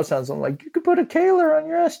Navarro sounds." I'm like, "You could put a Kaler on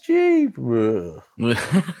your SG."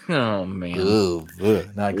 Oh man,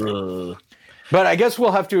 not great. But I guess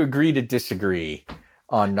we'll have to agree to disagree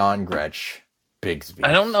on non-Gretsch Bigsby.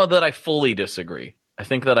 I don't know that I fully disagree. I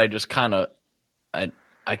think that I just I'm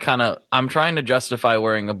trying to justify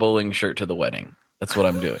wearing a bowling shirt to the wedding. That's what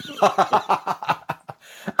I'm doing.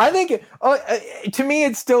 I think, to me,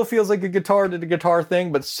 it still feels like a guitar to the guitar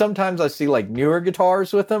thing, but sometimes I see like newer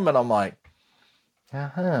guitars with them, and I'm like,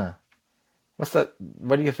 what's that?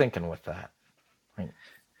 What are you thinking with that?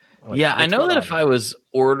 I know that if I was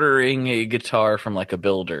ordering a guitar from like a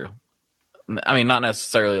builder, I mean, not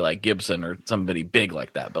necessarily like Gibson or somebody big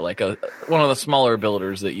like that, but like one of the smaller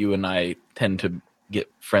builders that you and I tend to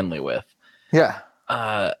get friendly with. Yeah.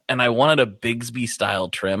 And I wanted a Bigsby style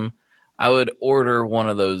trim, I would order one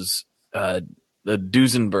of those, the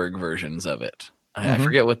Duesenberg versions of it. I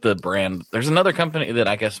forget what the brand. There's another company that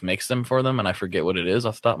I guess makes them for them, and I forget what it is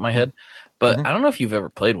off the top of my head. But I don't know if you've ever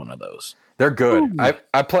played one of those. They're good. A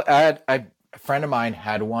friend of mine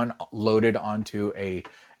had one loaded onto a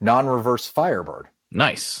non-reverse Firebird.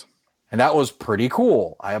 Nice. And that was pretty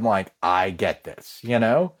cool. I'm like, I get this,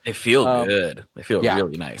 They feel good. They feel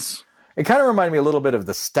really nice. It kind of reminded me a little bit of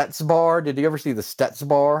the Stetz bar. Did you ever see the Stetz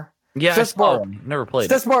bar? Yeah, Stetz bar. Never played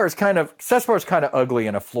Stetz bar is kind of ugly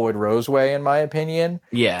in a Floyd Rose way, in my opinion.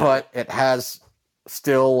 Yeah. But it has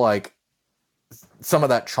still like some of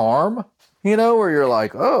that charm, where you're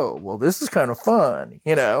like, oh, well, this is kind of fun,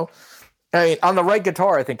 I mean, on the right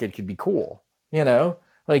guitar, I think it could be cool,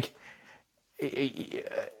 like,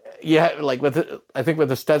 yeah, like I think with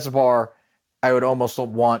the Stetz bar, I would almost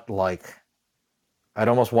want I'd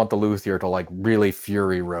almost want the luthier to like really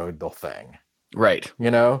Fury Road the thing. Right.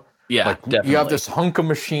 Yeah, like, definitely. You have this hunk of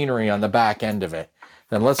machinery on the back end of it.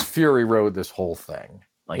 Then let's Fury Road this whole thing.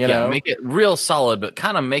 Like, make it real solid, but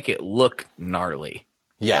kind of make it look gnarly.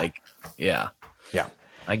 Yeah. Yeah.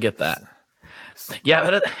 I get that. Yeah,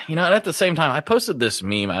 but at the same time, I posted this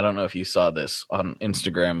meme. I don't know if you saw this on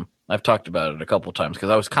Instagram. I've talked about it a couple times because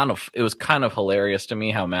it was kind of hilarious to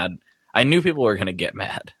me how mad I knew people were going to get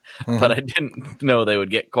mad, but I didn't know they would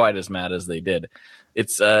get quite as mad as they did.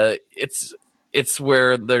 It's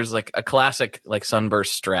where there's like a classic like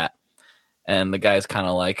sunburst strat, and the guy's kind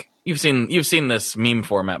of like, you've seen this meme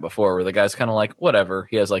format before where the guy's kind of like, whatever,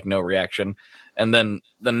 he has like no reaction, and then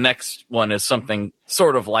the next one is something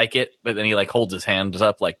sort of like it, but then he like holds his hands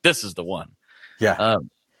up like, this is the one. Yeah.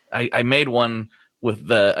 I made one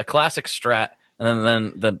with a classic strat, and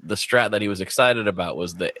then the strat that he was excited about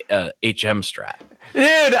was the HM strat.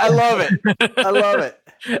 Dude, I love it. I love it.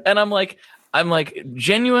 And I'm like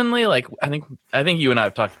genuinely, like, I think you and I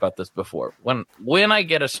have talked about this before. When I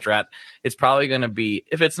get a strat, it's probably going to be,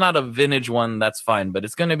 if it's not a vintage one, that's fine, but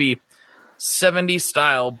it's going to be 70s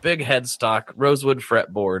style, big headstock, rosewood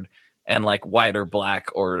fretboard, and like white or black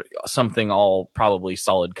or something, all probably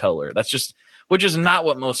solid color. Which is not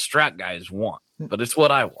what most strat guys want, but it's what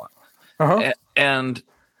I want. Uh-huh. And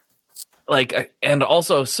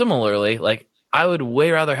also similarly, like, I would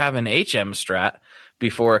way rather have an HM strat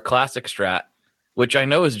before a classic strat, which I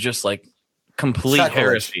know is just like complete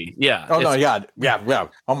Sacrilege. Heresy. Yeah. Oh no, yeah.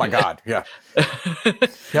 Oh my God, yeah.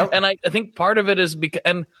 Yep. And I think part of it is because,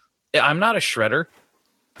 and I'm not a shredder,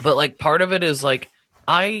 but like part of it is like,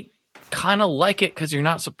 I kind of like it because you're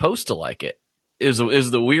not supposed to like it. Is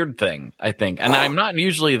the weird thing, I think. And I'm not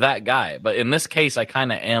usually that guy, but in this case, I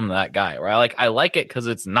kind of am that guy where I like it because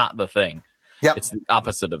it's not the thing. Yep. It's the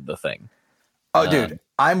opposite of the thing. Oh, dude,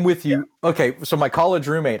 I'm with you. Yeah. Okay, so my college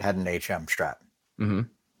roommate had an HM strat.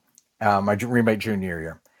 Mm-hmm. My roommate junior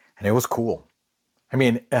year, and it was cool. I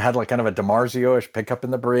mean, it had like kind of a DiMarzio-ish pickup in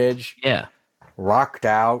the bridge. Yeah. Rocked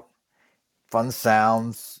out, fun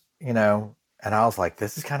sounds, and I was like,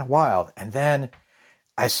 this is kind of wild. And then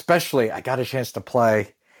I got a chance to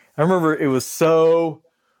play. I remember it was so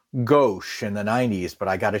gauche in the 90s, but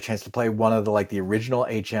I got a chance to play one of the original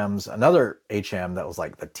HMs, another HM that was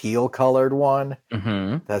like the teal colored one.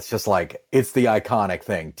 Mm-hmm. That's just like, it's the iconic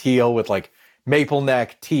thing. Teal with like maple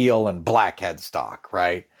neck, teal, and black headstock,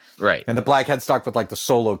 right? Right. And the black headstock with like the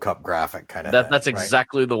solo cup graphic kind of thing. That's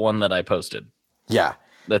exactly the one that I posted. Yeah.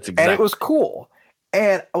 That's exactly. And it was cool.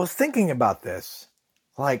 And I was thinking about this,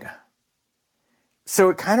 so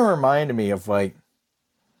it kind of reminded me of like,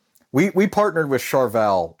 we partnered with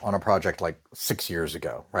Charvel on a project like 6 years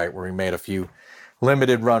ago, right? Where we made a few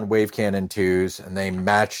limited run Wave Cannon 2s, and they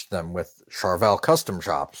matched them with Charvel custom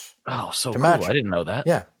shops. Oh, so cool. I didn't know that.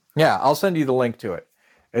 Yeah. Yeah. I'll send you the link to it.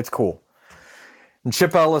 It's cool. And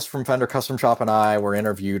Chip Ellis from Fender Custom Shop and I were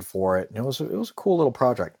interviewed for it. And it was a cool little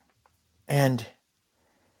project. And,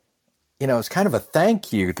 it's kind of a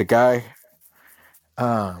thank you. The guy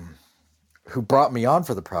who brought me on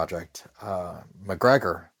for the project,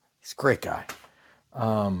 McGregor, he's a great guy.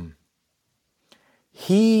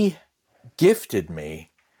 He gifted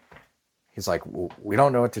me. He's like, well, we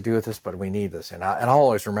don't know what to do with this, but we need this. And I'll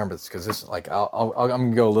always remember this because this is like, I'm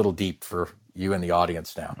going to go a little deep for you and the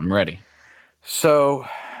audience now. I'm ready. So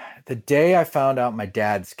the day I found out my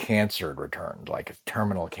dad's cancer had returned, like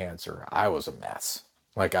terminal cancer, I was a mess.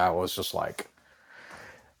 Like, I was just like,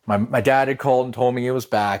 my dad had called and told me it was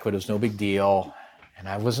back, but it was no big deal. And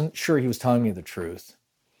I wasn't sure he was telling me the truth.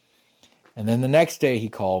 And then the next day he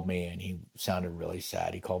called me and he sounded really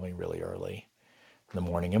sad. He called me really early in the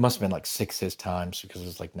morning. It must have been like 6 his time, because it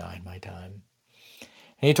was like 9 my time.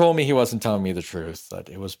 And he told me he wasn't telling me the truth, that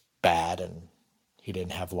it was bad and he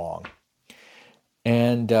didn't have long.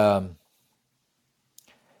 And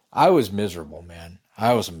I was miserable, man.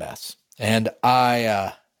 I was a mess. And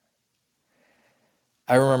I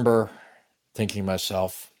remember thinking to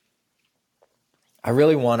myself, I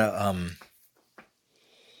really would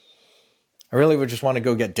just want to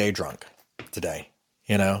go get day drunk today.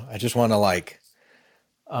 I just want to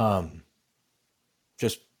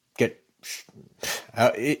just get,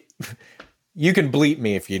 you can bleep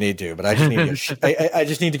me if you need to, but I just need to get, I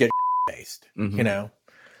just need to get faced,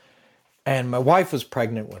 And my wife was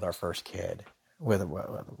pregnant with our first kid, it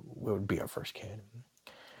would be our first kid.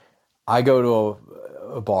 I go to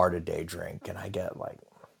a bar to day drink and I get like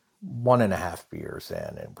 1.5 beers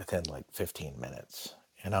in, and within like 15 minutes.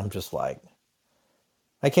 And I'm just like,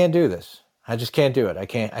 I can't do this. I just can't do it. I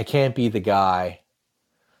can't be the guy.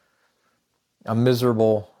 I'm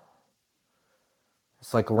miserable.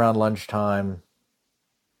 It's like around lunchtime.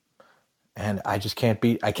 And I can't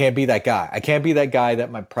be that guy. I can't be that guy that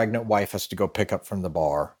my pregnant wife has to go pick up from the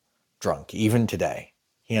bar drunk, even today,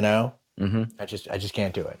 Mm-hmm. I just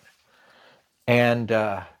can't do it. And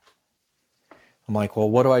I'm like, well,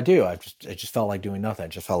 what do I do? I just felt like doing nothing. I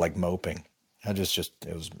just felt like moping. I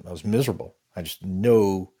was miserable. I just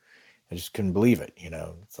couldn't believe it.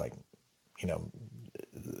 It's like,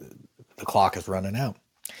 the clock is running out.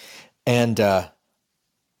 And I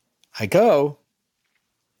go,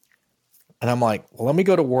 and I'm like, well, let me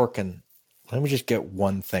go to work and let me just get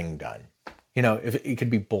one thing done. You know, if it could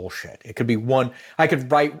be bullshit. It could be one. I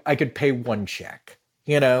could pay one check.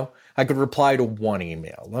 You know, I could reply to one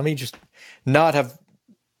email. Let me just not have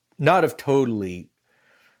totally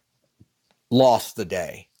lost the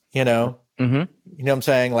day. You know, You know what I'm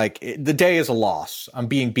saying? Like the day is a loss. I'm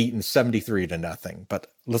being beaten 73-0, but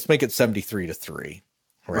let's make it 73-3.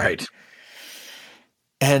 Right.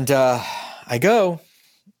 And I go,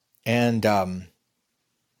 and there's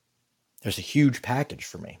a huge package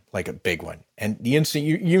for me, like a big one. And the instant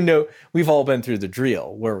you know, we've all been through the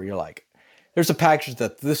drill where you're like, there's a package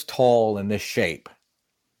that's this tall and this shape.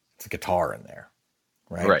 It's a guitar in there,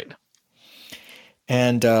 right? Right.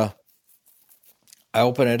 And I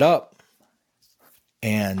open it up,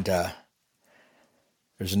 and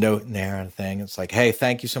there's a note in there and a thing. It's like, hey,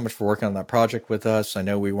 thank you so much for working on that project with us. I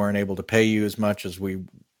know we weren't able to pay you as much as we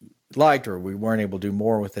liked, or we weren't able to do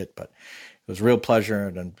more with it, but it was a real pleasure,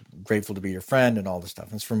 and I'm grateful to be your friend and all this stuff.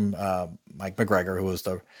 And it's from Mike McGregor, who was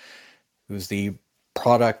the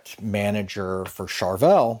product manager for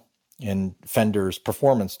Charvel in Fender's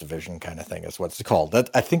performance division, kind of thing is what it's called.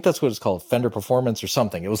 I think that's what it's called, Fender Performance or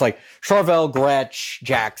something. It was like Charvel, Gretsch,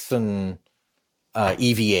 Jackson,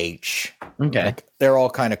 EVH. Okay. Like, they're all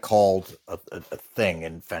kind of called a thing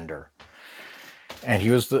in Fender. And he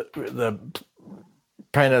was the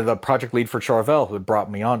kind of the project lead for Charvel who had brought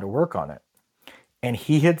me on to work on it. And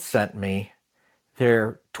he had sent me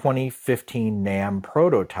their 2015 NAMM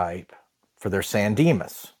prototype for their San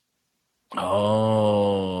Dimas.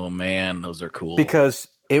 Oh man, those are cool. Because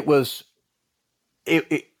it was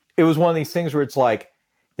one of these things where it's like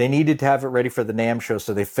they needed to have it ready for the NAMM show,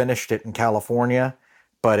 so they finished it in California,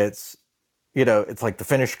 but it's, you know, it's like the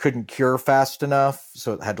finish couldn't cure fast enough,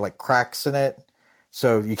 so it had like cracks in it.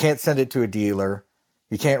 So you can't send it to a dealer.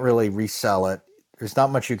 You can't really resell it. There's not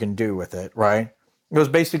much you can do with it, right? It was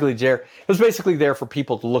basically there. It was basically there for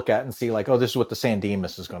people to look at and see, like, oh, this is what the San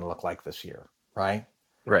Dimas is going to look like this year, right?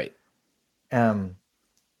 Right.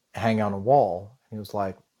 Hang on a wall. He was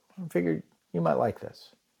like, I figured you might like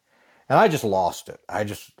this, and I just lost it. I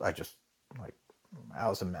just like, I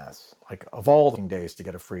was a mess. Like, of all the days to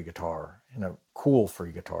get a free guitar, and a cool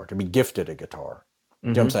free guitar, to be gifted a guitar.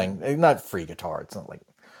 You know what I'm saying? Not free guitar. It's not like,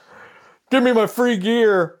 give me my free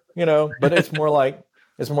gear, you know, but it's more like,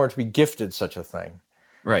 it's more to be gifted such a thing.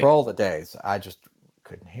 Right. For all the days, I just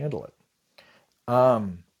couldn't handle it.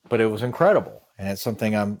 But it was incredible, and it's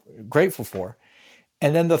something I'm grateful for.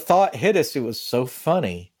 And then the thought hit us, it was so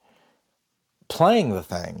funny playing the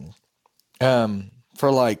thing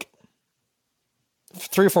for like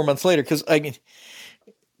 3 or 4 months later, because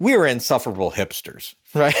we were insufferable hipsters,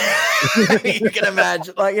 right? You can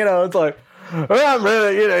imagine, like, you know, it's like, well, I'm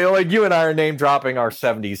really, you know, like you and I are name dropping our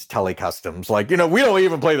 70s Telecustoms. Like, you know, we don't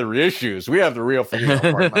even play the reissues. We have the real thing. You know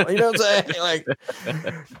what I'm saying?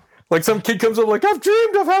 Like some kid comes up like, I've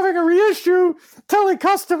dreamed of having a reissue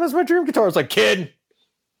Telecustom as my dream guitar. It's like, kid,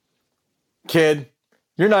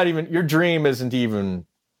 you're not even, your dream isn't even,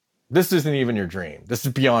 this isn't even your dream. This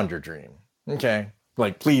is beyond your dream. Okay.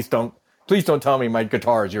 Like, please don't tell me my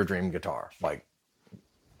guitar is your dream guitar. Like,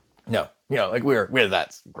 no, you know, like we're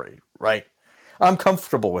that's great, right? I'm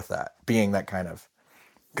comfortable with that, being that kind of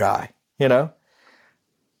guy, you know?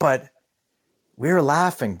 But we were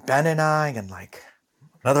laughing, Ben and I, and like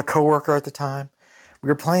another coworker at the time. We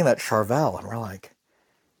were playing that Charvel, and we're like,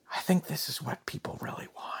 I think this is what people really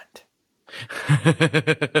want.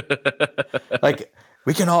 Like,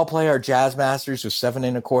 we can all play our Jazz Masters with 7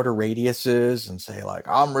 1/4 radiuses and say, like,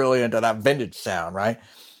 I'm really into that vintage sound, right?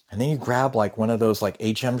 And then you grab like one of those like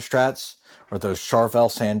HM Strats or those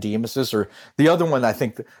Charvel San Dimases, or the other one, I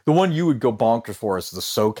think the one you would go bonkers for is the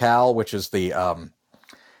SoCal, which is the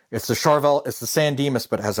it's the Charvel, it's the San Dimas,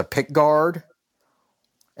 but it has a pick guard.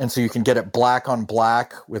 And so you can get it black on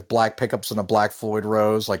black with black pickups and a black Floyd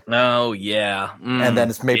Rose, like, oh yeah, and then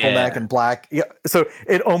it's maple neck and black. Yeah, so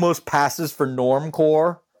it almost passes for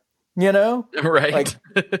normcore, you know, right? Like,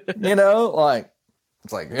 you know, like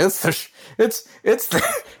it's like it's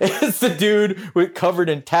the dude with covered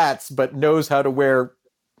in tats, but knows how to wear,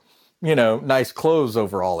 you know, nice clothes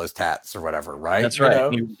over all his tats or whatever, right? That's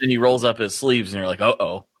right. You know? And he rolls up his sleeves, and you're like,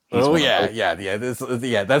 oh, yeah.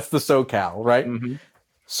 That's the SoCal, right? Mm-hmm.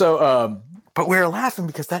 So, but we were laughing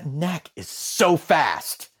because that neck is so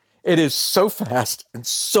fast. It is so fast and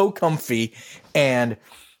so comfy, and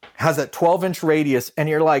has that 12-inch radius. And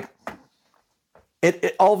you're like,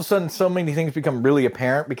 it all of a sudden, so many things become really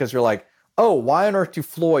apparent because you're like, oh, why on earth do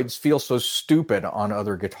Floyds feel so stupid on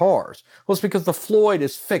other guitars? Well, it's because the Floyd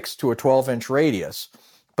is fixed to a 12-inch radius,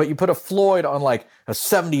 But you put a Floyd on like a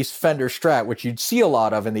 70s Fender Strat, which you'd see a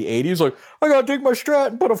lot of in the 80s. Like, I got to take my Strat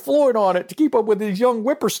and put a Floyd on it to keep up with these young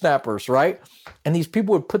whippersnappers, right? And these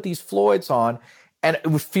people would put these Floyds on, and it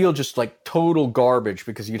would feel just like total garbage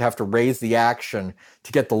because you'd have to raise the action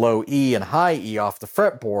to get the low E and high E off the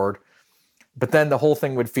fretboard. But then the whole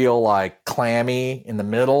thing would feel like clammy in the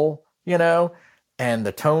middle, you know, and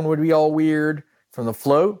the tone would be all weird from the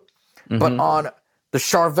float. Mm-hmm. But on the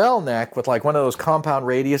Charvel neck with like one of those compound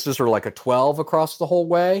radiuses or like a 12 across the whole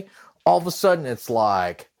way, all of a sudden it's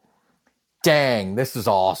like, dang, this is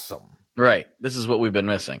awesome. Right. This is what we've been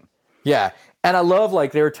missing. Yeah. And I love,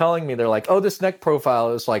 like, they were telling me, they're like, oh, this neck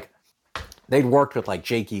profile is like, they'd worked with like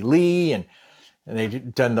Jakey Lee and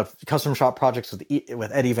they'd done the custom shop projects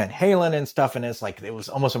with Eddie Van Halen and stuff. And it's like, it was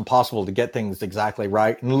almost impossible to get things exactly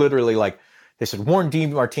right. And literally, like, they said, Warren D.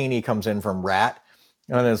 Martini comes in from Rat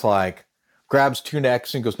and it's like, grabs two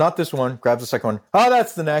necks and goes, not this one, grabs the second one. Oh,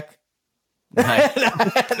 that's the neck. Nice.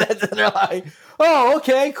 And they're like, oh,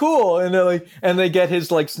 okay, cool. And they're like, and they get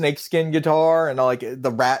his like snakeskin guitar and like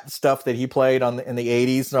the Rat stuff that he played in the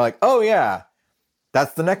 80s. And they're like, oh yeah,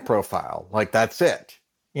 that's the neck profile. Like, that's it.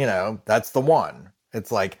 You know, that's the one.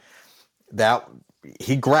 It's like that.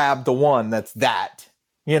 He grabbed the one that's that.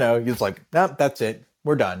 You know, he's like, nope, that's it.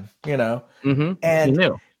 We're done. You know, mm-hmm.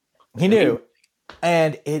 And he knew,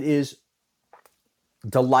 and it is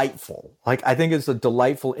delightful. Like, I think it's a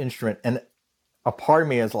delightful instrument, and a part of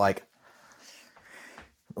me is like,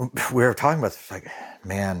 we were talking about this, like,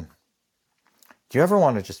 man, do you ever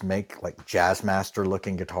want to just make like Jazzmaster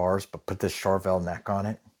looking guitars, but put this Charvel neck on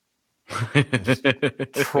it? Just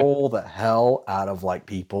troll the hell out of like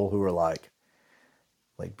people who are like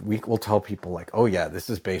we'll tell people like, oh yeah, this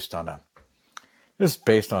is based on a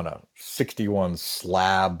 61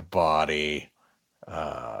 slab body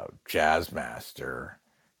Jazzmaster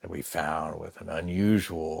that we found with an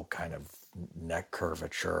unusual kind of neck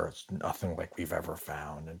curvature. It's nothing like we've ever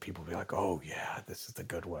found. And people be like, oh yeah, this is the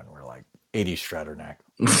good one. We're like, 80s shredder neck.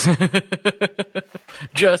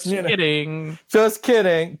 Just kidding. Just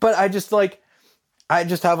kidding. But I just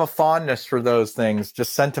have a fondness for those things,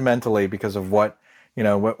 just sentimentally, because of what, you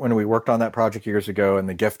know, when we worked on that project years ago and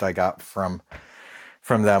the gift I got from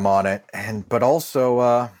them on it. But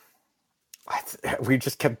also, we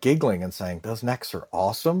just kept giggling and saying, those necks are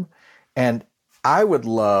awesome. And I would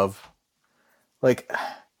love, like,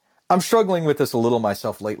 I'm struggling with this a little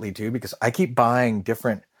myself lately too, because I keep buying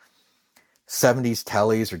different 70s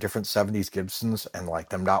Tellys or different 70s Gibsons and like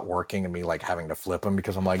them not working and me like having to flip them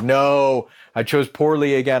because I'm like, no, I chose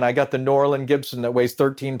poorly again. I got the Norland Gibson that weighs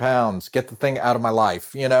 13 pounds. Get the thing out of my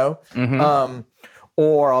life, you know? Mm-hmm.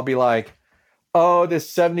 Or I'll be like, oh,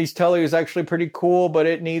 this 70s Telly is actually pretty cool, but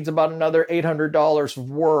it needs about another $800 of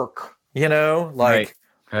work, you know? Like,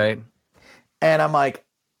 right. And I'm like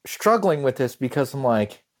struggling with this because I'm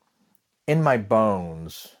like, in my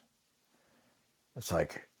bones, it's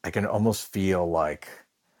like, I can almost feel like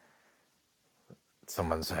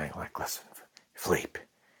someone saying, like, listen, Philippe,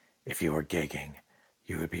 if you were gigging,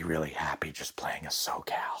 you would be really happy just playing a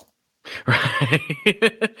SoCal.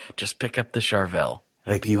 Right. Just pick up the Charvel.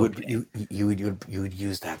 Like, you would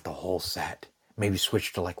use that the whole set. Maybe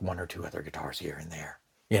switch to like one or two other guitars here and there.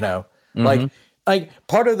 You know? Mm-hmm. Like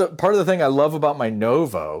part of the thing I love about my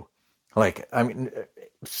Novo, like, I mean,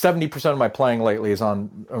 70% of my playing lately is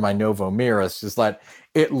on my Novo Miras, is that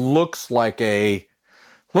it looks like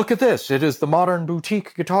look at this. It is the modern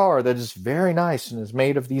boutique guitar that is very nice and is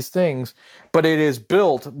made of these things, but it is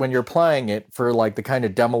built when you're playing it for like the kind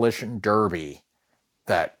of demolition derby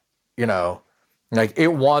that, you know, like it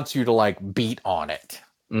wants you to like beat on it,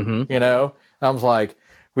 mm-hmm. You know? I was like,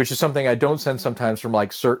 which is something I don't sense sometimes from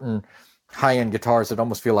like certain high-end guitars that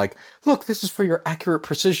almost feel like, look, this is for your accurate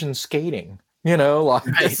precision skating. You know, like,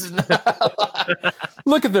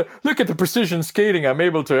 look at the precision skating I'm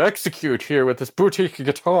able to execute here with this boutique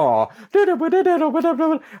guitar.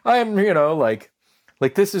 I'm, you know, like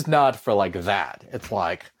this is not for like that. It's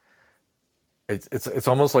like it's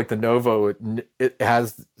almost like the Novo. It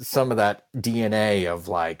has some of that DNA of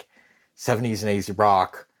like 70s and 80s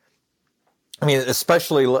rock. I mean,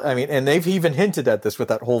 especially, I mean, and they've even hinted at this with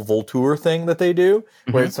that whole Voltour thing that they do,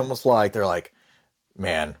 where it's almost like they're like,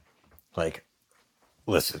 man, like,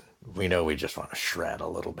 listen, we know we just want to shred a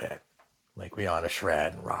little bit. Like, we want to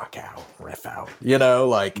shred and rock out, riff out, you know,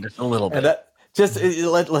 like just a little bit. And that,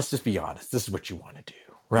 let's just be honest. This is what you want to do,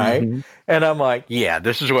 right? Mm-hmm. And I'm like, yeah,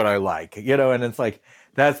 this is what I like, you know. And it's like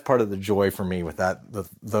that's part of the joy for me with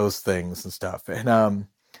those things and stuff. And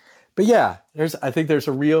but yeah, I think there's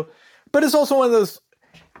a real, but it's also one of those.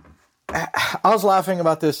 I was laughing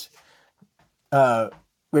about this. We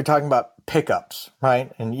were talking about pickups, right?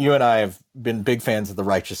 And you and I have been big fans of the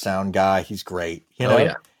Righteous Sound guy. He's great. You know? Oh,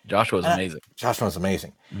 yeah. Joshua's amazing. Joshua's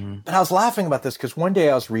amazing. Mm. But I was laughing about this because one day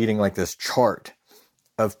I was reading like this chart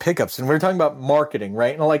of pickups, and we were talking about marketing,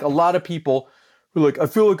 right? And like a lot of people who are like, I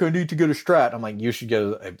feel like I need to get a Strat. I'm like, you should get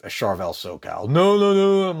a Charvel SoCal.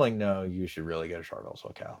 No. I'm like, no, you should really get a Charvel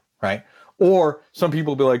SoCal, right? Or some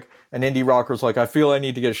people will be like, an indie rocker's like, I feel I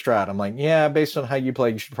need to get a Strat. I'm like, yeah, based on how you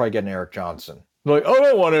play, you should probably get an Eric Johnson. They're like, I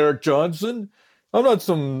don't want Eric Johnson. I'm not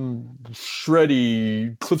some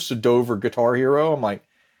shreddy Cliffs of Dover guitar hero. I'm like,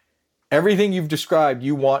 everything you've described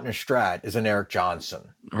you want in a Strat is an Eric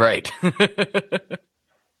Johnson. Right.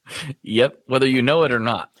 Yep. Whether you know it or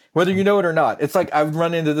not. Whether you know it or not. It's like I've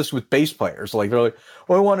run into this with bass players. Like they're like,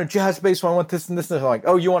 oh, I want a jazz bass. I want this and this. And I'm like,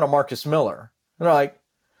 oh, you want a Marcus Miller? And they're like,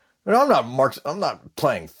 no, I'm not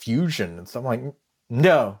playing fusion. And so I'm like,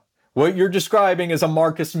 no, what you're describing is a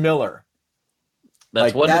Marcus Miller.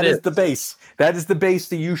 That's like, what that it is. The bass. That is the bass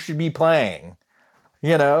that you should be playing.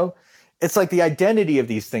 You know, it's like the identity of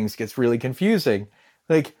these things gets really confusing.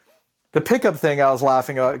 Like the pickup thing I was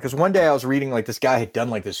laughing about because one day I was reading like this guy had done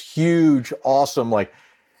like this huge, awesome, like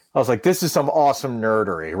I was like, this is some awesome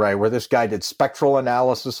nerdery, right? Where this guy did spectral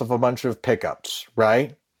analysis of a bunch of pickups,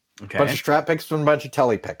 right? Okay. A bunch of Strat pickups and a bunch of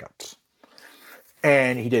Tele pickups.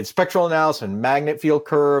 And he did spectral analysis and magnet field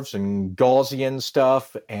curves and Gaussian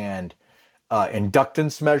stuff and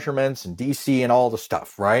inductance measurements and DC and all the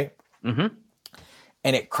stuff, right? Mm-hmm.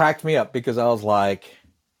 And it cracked me up because I was like,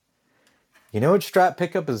 you know what Strat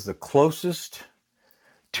pickup is the closest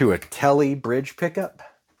to a Tele bridge pickup?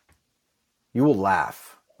 You will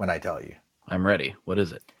laugh when I tell you. I'm ready. What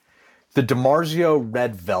is it? The DiMarzio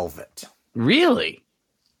Red Velvet. Really?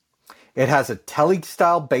 It has a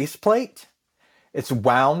Tele-style base plate. It's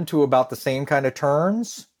wound to about the same kind of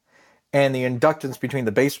turns. And the inductance between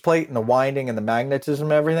the base plate and the winding and the magnetism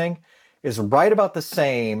and everything is right about the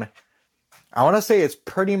same. I want to say it's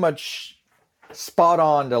pretty much spot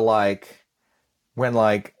on to like when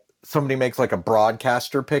like somebody makes like a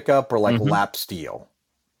broadcaster pickup or like lap steel.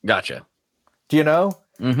 Gotcha. Do you know?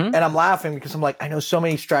 Mm-hmm. And I'm laughing because I'm like, I know so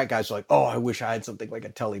many Strat guys are like, oh, I wish I had something like a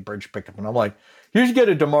Tele bridge pickup. And I'm like, you should get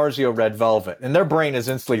a DiMarzio Red Velvet. And their brain is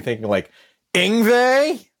instantly thinking like,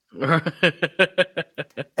 Yngwie?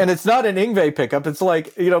 And it's not an Yngwie pickup. It's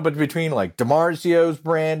like, you know, but between like DiMarzio's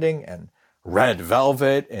branding and Red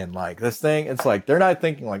Velvet and like this thing, it's like, they're not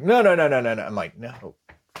thinking like, no. I'm like, no,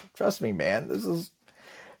 trust me, man. This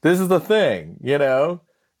is the thing, you know?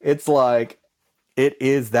 It's like, it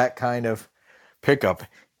is that kind of pickup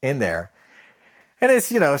in there. And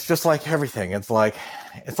it's, you know, it's just like everything. It's like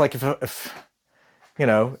if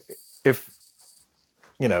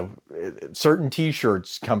certain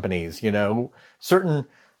t-shirts companies, you know, certain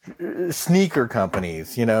sneaker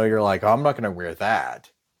companies, you know, you're like, oh, I'm not going to wear that.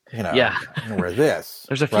 You know, yeah. I'm going to wear this.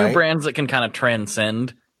 There's a few brands that can kind of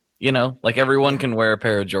transcend, you know, like everyone can wear a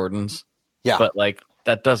pair of Jordans. Yeah. But like,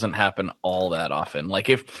 that doesn't happen all that often. Like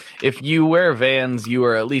if you wear Vans, you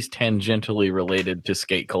are at least tangentially related to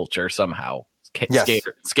skate culture somehow.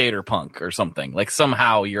 Skater punk or something. Like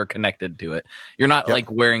somehow you're connected to it. You're not like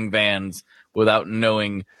wearing Vans without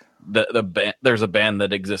knowing the band. There's a band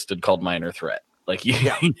that existed called Minor Threat. Like you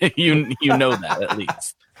know that at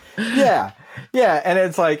least. Yeah. And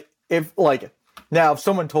it's like if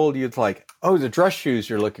someone told you it's like, oh, the dress shoes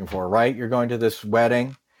you're looking for, right? You're going to this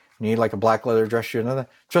wedding. You need like a black leather dress shoe. Another.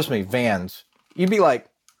 Trust me, Vans. You'd be like,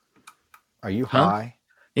 are you high?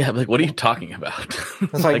 Yeah, like, what are you talking about?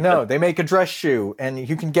 It's like, no, they make a dress shoe and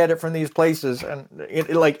you can get it from these places. And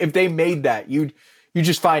like, if they made that, you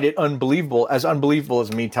just find it unbelievable as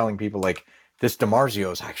me telling people like this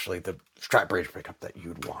DiMarzio is actually the Strat bridge pickup that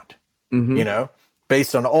you'd want, you know,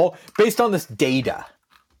 based on this data,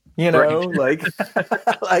 you know,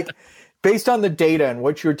 like based on the data and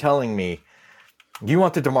what you're telling me, you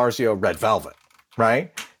want the DiMarzio Red Velvet,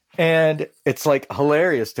 right? And it's like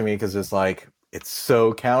hilarious to me because it's like, it's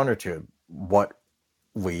so counter to what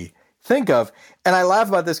we think of. And I laugh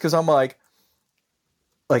about this because I'm like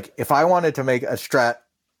if I wanted to make a Strat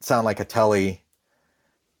sound like a Tele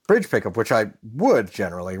bridge pickup, which I would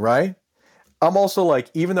generally, right? I'm also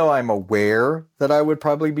like, even though I'm aware that I would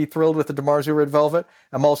probably be thrilled with the DiMarzio Red Velvet,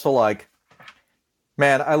 I'm also like,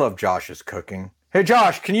 man, I love Josh's cooking. Hey,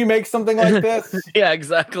 Josh, can you make something like this? Yeah,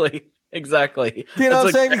 exactly. Do you know what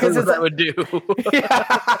I'm saying? Because it's what I would do.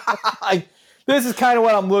 Yeah. This is kind of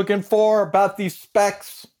what I'm looking for about these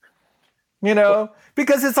specs, you know,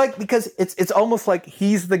 because it's almost like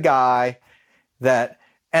he's the guy that,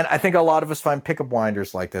 and I think a lot of us find pickup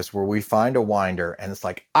winders like this, where we find a winder and it's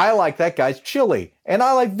like, I like that guy's chili and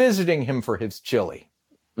I like visiting him for his chili.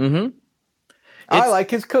 Mm-hmm. I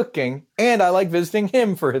like his cooking, and I like visiting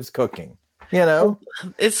him for his cooking. You know,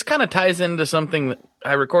 it's kind of ties into something that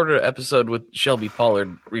I recorded an episode with Shelby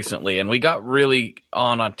Pollard recently, and we got really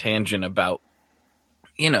on a tangent about,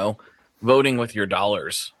 voting with your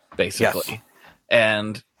dollars, basically. Yes.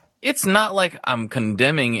 And it's not like I'm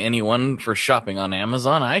condemning anyone for shopping on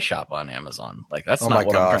Amazon. I shop on Amazon. Like, that's not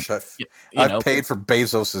what I'm trying. I've paid for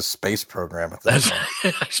Bezos' space program at this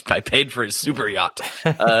point. I paid for his super yacht.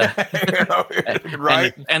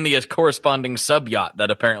 Right. And the corresponding sub yacht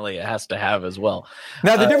that apparently it has to have as well.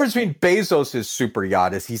 Now, the difference between Bezos' super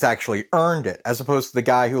yacht is he's actually earned it, as opposed to the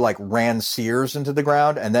guy who like ran Sears into the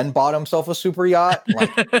ground and then bought himself a super yacht.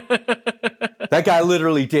 Like, that guy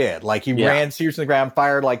literally did. Like, he ran Sears in the ground,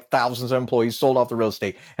 fired like thousands of employees, sold off the real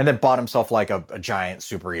estate, and then bought himself like a giant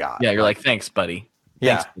super yacht. Yeah, you're like, thanks, buddy.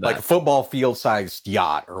 Yeah, like a football field-sized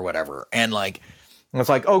yacht or whatever. And like, it's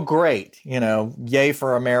like, oh, great, yay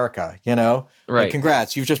for America, Right. Like,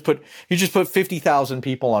 congrats. You just put 50,000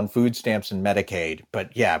 people on food stamps and Medicaid.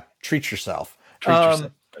 But yeah, treat yourself. Treat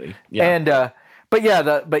yourself, buddy. Yeah. And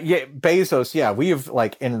Bezos, we have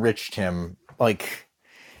like enriched him. Like,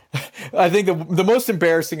 I think the most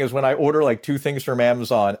embarrassing is when I order like 2 things from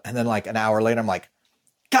Amazon, and then like an hour later, I'm like,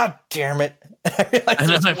 God damn it. And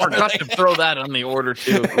then I forgot to throw that on the order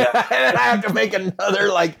too. And I have to make another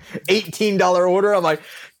like $18 order. I'm like,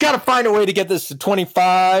 gotta find a way to get this to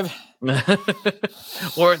 25.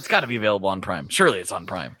 Or it's got to be available on Prime. Surely it's on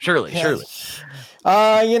Prime. Surely.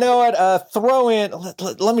 You know what? Throw in.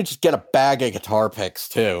 Let me just get a bag of guitar picks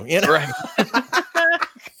too. Right.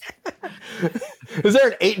 Is there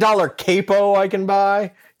an $8 capo I can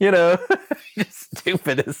buy? Just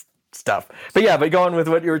stupidest stuff. But going with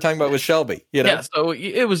what you were talking about with Shelby. Yeah. So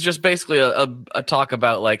it was just basically a talk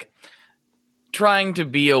about like trying to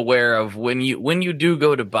be aware of when you do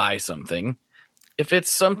go to buy something, if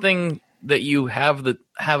it's something that you have a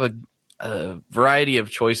variety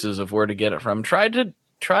of choices of where to get it from, try to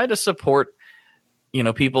support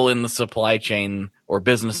people in the supply chain or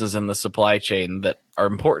businesses in the supply chain that are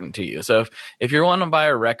important to you. So if you want to buy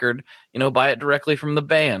a record, buy it directly from the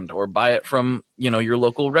band, or buy it from your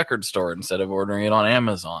local record store instead of ordering it on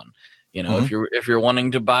Amazon. If you're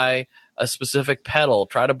wanting to buy a specific pedal,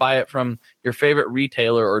 try to buy it from your favorite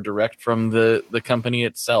retailer or direct from the company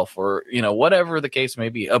itself, or whatever the case may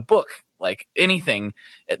be. A book, like anything,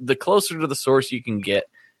 the closer to the source you can get,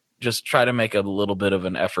 just try to make a little bit of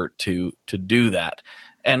an effort to do that.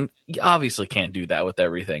 And you obviously can't do that with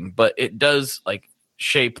everything, but it does like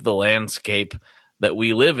shape the landscape that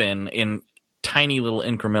we live in tiny little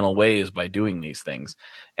incremental ways by doing these things.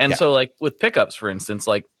 And so like with pickups, for instance,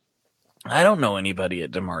 like I don't know anybody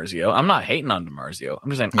at DiMarzio. I'm not hating on DiMarzio.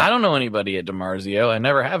 I'm just saying I don't know anybody at DiMarzio. I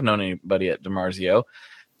never have known anybody at DiMarzio.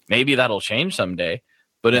 Maybe that'll change someday.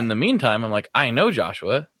 But in the meantime, I'm like, I know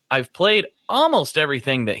Joshua. I've played almost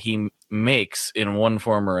everything that he makes in one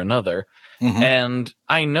form or another. Mm-hmm. And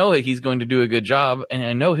I know that he's going to do a good job, and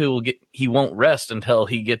I know he won't rest until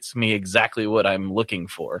he gets me exactly what I'm looking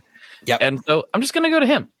for. Yep. And so I'm just going to go to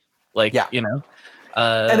him. Like,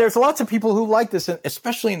 and there's lots of people who like this,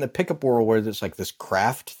 especially in the pickup world where there's like this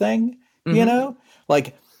craft thing,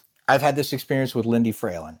 like I've had this experience with Lindy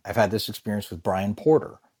Fralin. I've had this experience with Brian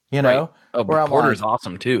Porter. Right. Oh, but Porter's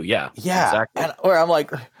awesome too. Yeah. Exactly. And where I'm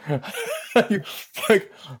like,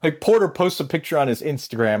 like Porter posts a picture on his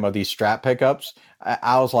Instagram of these Strat pickups.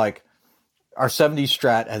 I was like, our 70s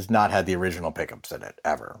Strat has not had the original pickups in it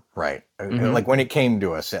ever. Right. Mm-hmm. Like when it came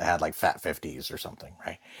to us, it had like Fat 50s or something.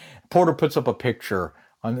 Right. Porter puts up a picture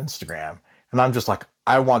on Instagram, and I'm just like,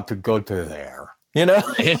 I want to go to there. It's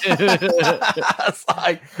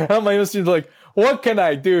like, I'm like, what can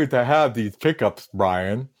I do to have these pickups,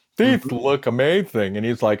 Brian? These look amazing. And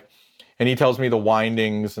he's like, and he tells me the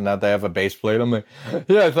windings and that they have a base plate. I'm like,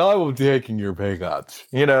 yes, I will be taking your pickups.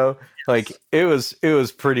 Like it was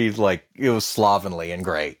pretty, like it was slovenly and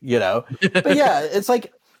great, But yeah, it's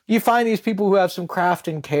like you find these people who have some craft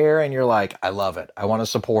and care, and you're like, I love it. I want to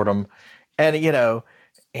support them, and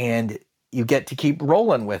and you get to keep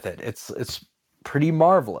rolling with it. It's pretty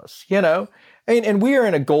marvelous, and we are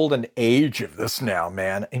in a golden age of this now,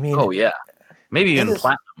 man. I mean, oh yeah. Maybe even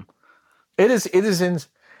platinum. It is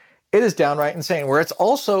downright insane. Where it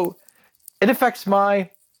affects my,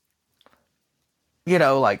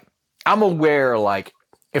 like I'm aware, like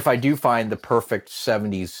if I do find the perfect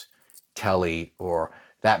 70s telly or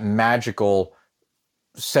that magical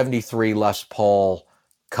 73 Les Paul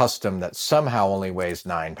custom that somehow only weighs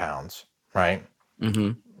 9 pounds, right?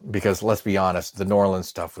 Mm-hmm. Because let's be honest, the New Orleans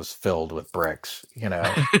stuff was filled with bricks,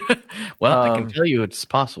 Well, I can tell you it's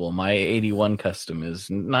possible. My 81 custom is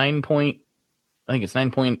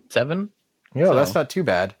 9.7. That's not too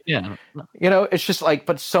bad. Yeah. It's just like,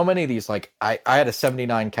 but so many of these, like I had a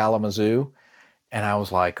 79 Kalamazoo, and I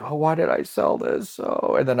was like, oh, why did I sell this?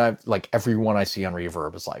 Oh, and then I like everyone I see on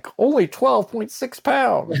Reverb is like only 12.6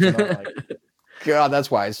 pounds. And I'm like, God,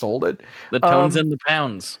 that's why I sold it. The tones and the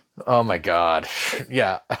pounds. Oh my God.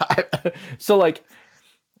 Yeah. So like,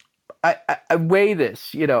 I weigh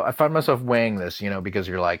this, I find myself weighing this, because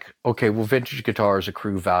you're like, okay, well, vintage guitars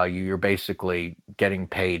accrue value. You're basically getting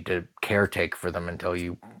paid to caretake for them until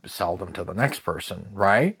you sell them to the next person,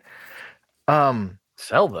 right?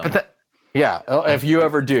 Sell them. Yeah, if you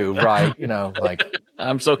ever do, right? Like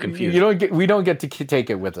I'm so confused. We don't get to take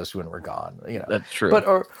it with us when we're gone. That's true. But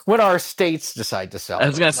or when our estates decide to sell. I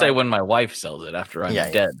was gonna say when my wife sells it after I'm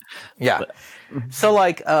dead. Yeah. But. So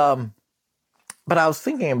like, but I was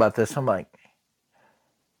thinking about this. I'm like,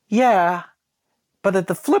 yeah, but at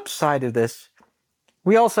the flip side of this,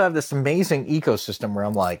 we also have this amazing ecosystem where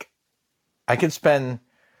I'm like, I could spend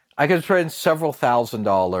several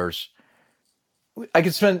 $1,000s. I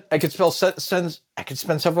could spend several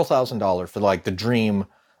 $1,000s for like the dream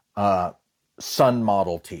Sun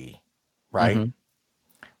Model T, right? Mm-hmm.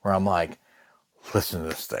 Where I'm like, listen to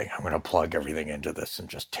this thing. I'm going to plug everything into this and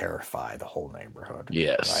just terrify the whole neighborhood.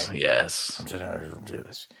 Yes, right? yes. I'm just going to do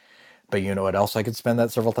this. But you know what else I could spend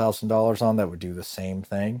that several $1,000s on that would do the same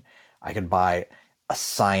thing? I could buy a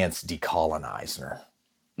science decolonizer.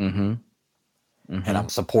 Mm-hmm. Mm-hmm. And I'm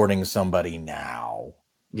supporting somebody now.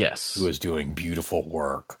 Yes. Who is doing beautiful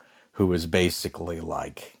work, who is basically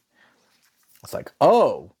like, it's like,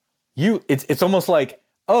 oh, it's almost like,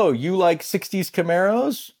 oh, you like 60s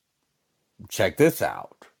Camaros? Check this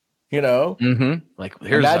out. Mm-hmm. Like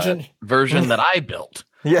here's a version that I built.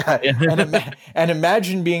 Yeah. And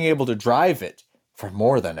imagine being able to drive it for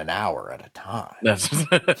more than an hour at a time.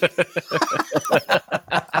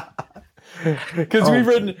 Because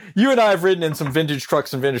you and I have ridden in some vintage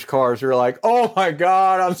trucks and vintage cars. You're like, oh my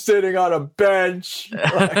God, I'm sitting on a bench.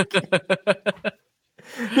 Like,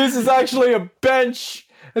 this is actually a bench.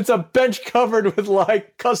 It's a bench covered with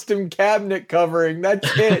like custom cabinet covering. That's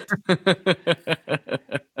it.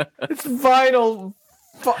 It's vinyl.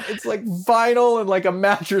 It's like vinyl and like a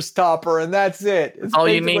mattress topper, and that's it. It's all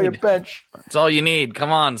you need. A bench. It's all you need.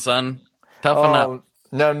 Come on, son. Toughen up.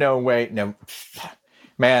 No, wait, no,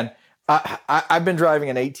 man. I've been driving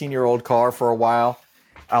an 18-year-old car for a while.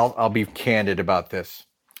 I'll be candid about this.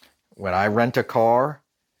 When I rent a car,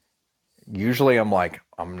 usually I'm like,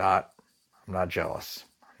 I'm not jealous.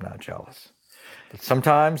 I'm not jealous. But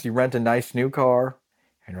sometimes you rent a nice new car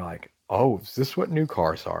and you're like, oh, is this what new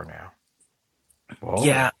cars are now? Whoa.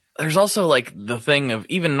 Yeah. There's also like the thing of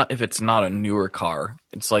even if it's not a newer car,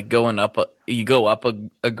 it's like going up, you go up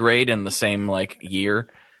a grade in the same like year.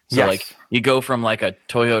 So yes. Like you go from like a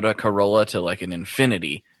Toyota Corolla to like an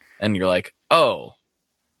Infinity and you're like, oh,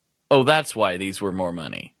 that's why these were more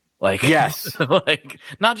money. Like, yes, like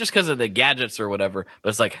not just because of the gadgets or whatever, but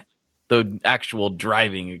it's like the actual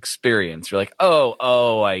driving experience. You're like,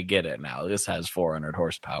 oh, I get it now. This has 400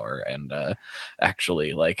 horsepower and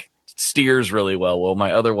actually like steers really well. Well,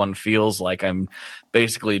 my other one feels like I'm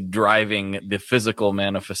basically driving the physical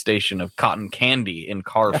manifestation of cotton candy in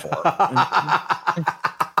car form.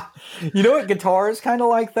 You know what guitar is kind of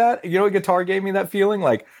like that? You know what guitar gave me that feeling?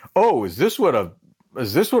 Like, oh, is this what a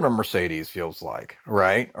Mercedes feels like,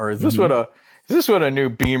 right? Or is this what a new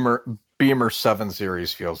Beamer 7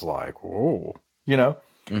 Series feels like? Whoa,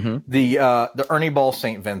 the Ernie Ball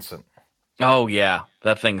St. Vincent. Oh yeah,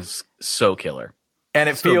 that thing's so killer. And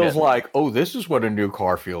it feels like, oh, this is what a new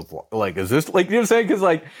car feels like. Is this like, you know what I'm saying? Because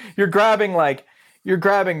like you're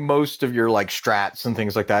grabbing most of your like Strats and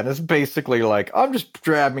things like that. And it's basically like, I'm just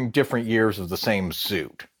grabbing different years of the same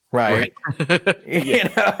suit. Right.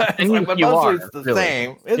 Yeah. And like, but mostly it's the really.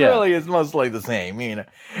 Same. It really is mostly the same, And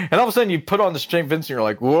all of a sudden you put on the St. Vincent, you're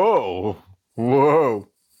like, whoa.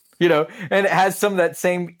 And it has some of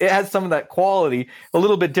that quality, a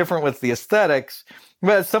little bit different with the aesthetics.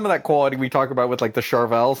 But some of that quality we talk about with like the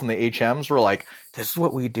Charvels and the HMs, we're like, this is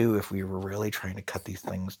what we do if we were really trying to cut these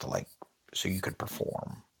things to like, so you could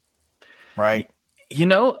perform. Right.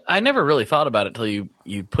 I never really thought about it till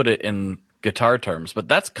you put it in guitar terms, but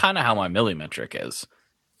that's kind of how my millimetric is.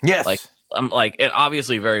 Yes. Like I'm like it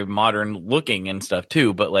obviously very modern looking and stuff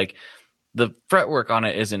too, but like the fretwork on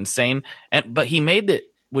it is insane. But he made it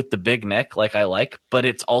with the big neck like I like, but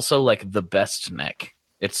it's also like the best neck.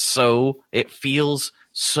 It feels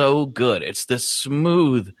so good. It's this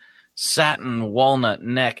smooth satin walnut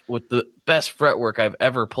neck with the best fretwork I've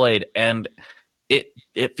ever played, and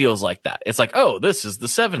it feels like that. It's like, oh, this is the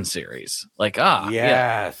 7 Series. Like,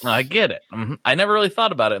 yes. Yeah, I get it. Mm-hmm. I never really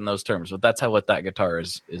thought about it in those terms, but that's what that guitar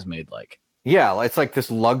is made like. yeah, it's like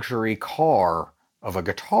this luxury car of a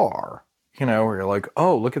guitar, where you're like,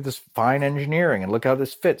 oh, look at this fine engineering and look how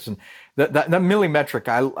this fits. And that millimetric,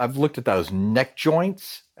 I've looked at those neck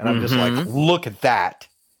joints and I'm just like, look at that.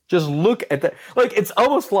 Just look at that. Like, it's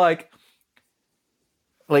almost like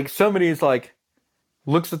somebody's like,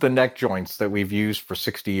 looks at the neck joints that we've used for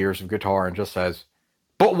 60 years of guitar and just says,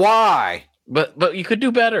 but why? But you could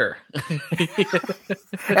do better.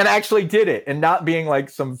 And actually did it, and not being like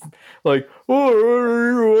some like,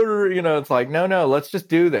 it's like, no, let's just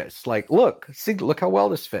do this. Like, look how well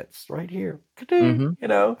this fits right here. And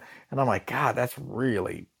I'm like, God, that's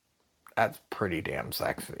pretty damn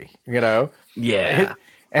sexy, Yeah.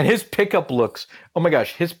 And his pickup looks, oh my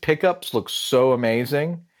gosh, his pickups look so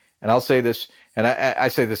amazing. And I'll say this, and I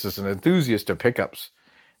say this as an enthusiast of pickups,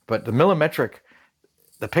 but the millimetric,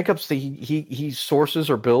 the pickups that he sources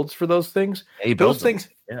or builds for those things,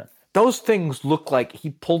 those things look like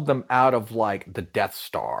he pulled them out of like the Death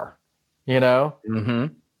Star,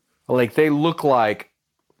 Like they look like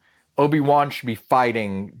Obi-Wan should be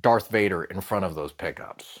fighting Darth Vader in front of those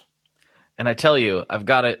pickups. And I tell you, I've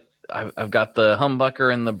got it. I've got the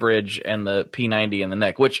humbucker in the bridge and the P90 in the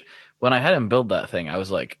neck, which when I had him build that thing, I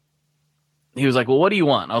was like, he was like, well, what do you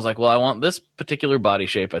want? I was like, well, I want this particular body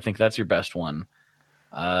shape. I think that's your best one.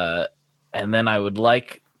 And then I would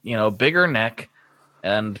like, bigger neck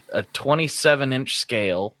and a 27-inch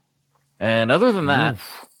scale. And other than that,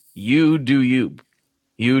 you do you.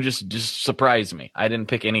 You just surprise me. I didn't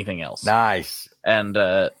pick anything else. Nice. And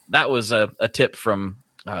that was a tip from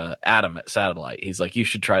Adam at Satellite. He's like, you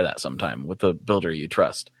should try that sometime with a builder you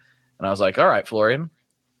trust. And I was like, all right, Florian,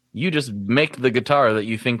 you just make the guitar that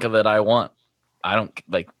you think that I want. I don't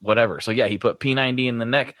like whatever. So yeah, he put P90 in the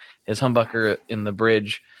neck, his humbucker in the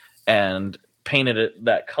bridge, and painted it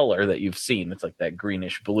that color that you've seen. It's like that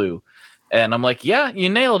greenish blue. And I'm like, yeah, you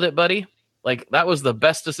nailed it, buddy. Like that was the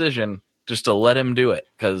best decision, just to let him do it.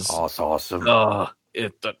 Cause that's awesome. The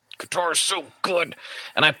guitar is so good.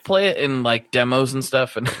 And I play it in like demos and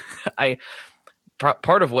stuff. And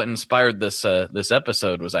part of what inspired this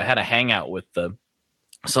episode was I had a hangout with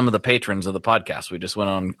some of the patrons of the podcast. We just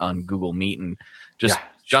went on Google Meet and just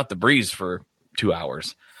shot the breeze for 2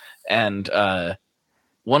 hours. And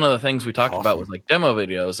one of the things we talked about was like demo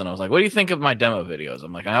videos. And I was like, what do you think of my demo videos?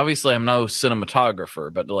 I'm like, obviously I'm no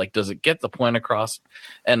cinematographer, but like, does it get the point across?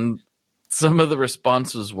 And some of the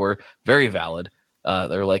responses were very valid.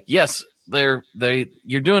 They're like, yes, you're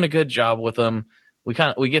doing a good job with them. We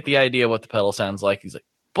get the idea what the pedal sounds like. He's like,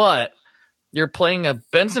 but you're playing a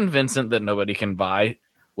Benson Vincent that nobody can buy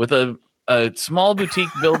with a small boutique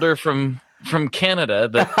builder from Canada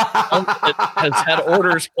that has had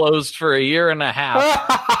orders closed for a year and a half.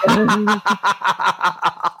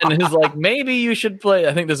 And he's like, maybe you should play.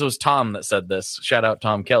 I think this was Tom that said this. Shout out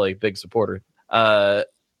Tom Kelly, big supporter.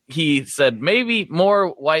 He said, maybe more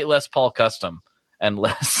white Les Paul custom and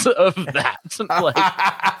less of that.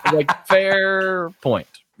 like fair point.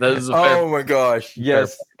 That is a fair my gosh.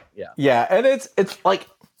 Yes. Yeah. Yeah. And it's like,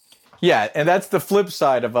 yeah. And that's the flip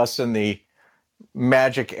side of us in the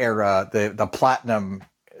Magic era, the platinum,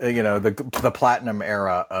 the platinum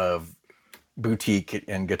era of boutique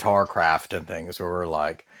and guitar craft and things, where we're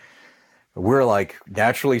like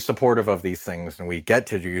naturally supportive of these things and we get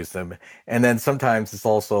to use them. And then sometimes it's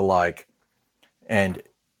also like, and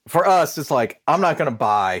for us, it's like, I'm not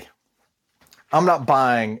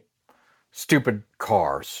buying stupid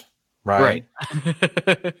cars, right?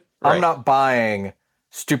 Right. I'm not buying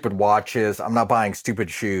stupid watches. I'm not buying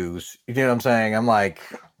stupid shoes. You know what I'm saying? I'm like,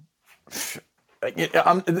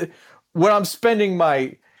 when I'm spending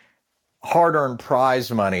my hard-earned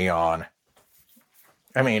prize money on,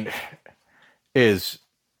 is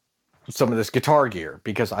some of this guitar gear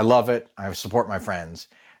because I love it. I support my friends.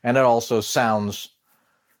 And it also sounds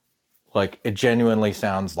like, it genuinely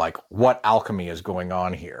sounds like what alchemy is going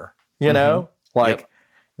on here. You know? Like,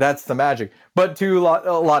 that's the magic. But to a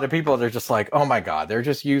lot of people, they're just like, oh my God, they're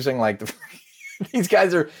just using like these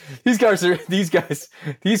guys are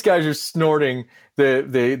snorting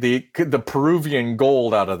the Peruvian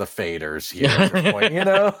gold out of the faders here at this point,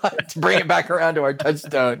 to bring it back around to our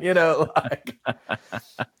touchstone, they're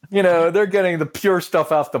getting the pure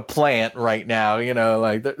stuff off the plant right now,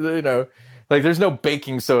 like there's no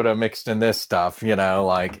baking soda mixed in this stuff,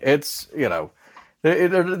 like it's,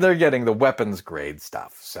 they're getting the weapons grade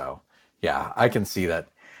stuff. So yeah, I can see that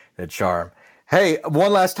charm. Hey,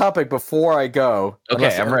 one last topic before I go.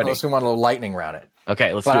 Okay, I'm ready. Unless we want a little lightning around it.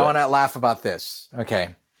 Okay, let's do it. But I want to laugh about this.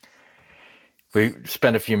 Okay. We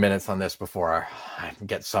spend a few minutes on this before I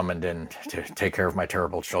get summoned in to take care of my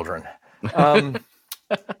terrible children.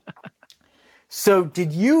 So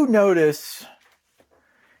did you notice,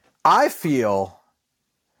 I feel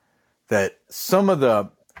that some of the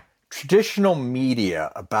traditional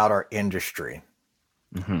media about our industry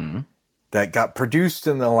that got produced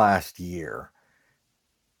in the last year,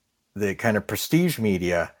 the kind of prestige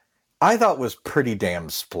media, I thought was pretty damn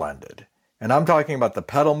splendid. And I'm talking about the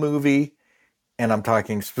Pedal movie, and I'm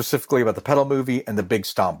talking specifically about the Pedal movie and the Big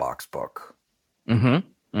Stompbox book.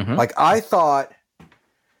 Like, I thought,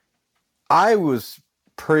 I was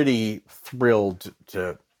pretty thrilled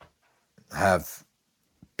to have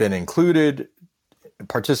been included,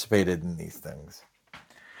 participated in these things.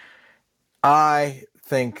 I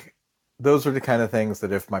think those are the kind of things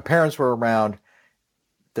that if my parents were around,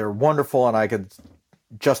 they're wonderful, and I could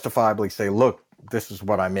justifiably say, look, this is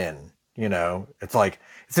what I'm in. You know, it's like,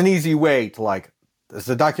 it's an easy way to, like, this is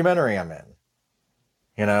a documentary I'm in.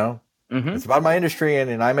 You know? It's about my industry,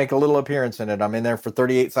 and I make a little appearance in it. I'm in there for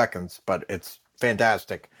 38 seconds, but it's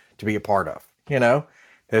fantastic to be a part of. You know?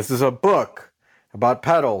 This is a book about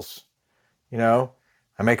pedals. You know?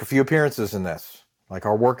 I make a few appearances in this. Like,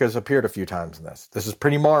 our work has appeared a few times in this. This is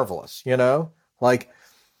pretty marvelous, you know? Like,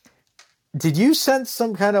 did you sense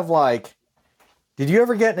some kind of, like, did you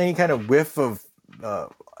ever get any kind of whiff of,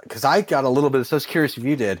 because I got a little bit, so I was curious if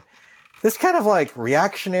you did, this kind of, like,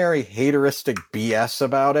 reactionary, hateristic BS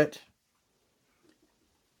about it?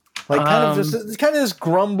 Like, kind of just, it's kind of this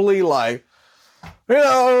grumbly, like, you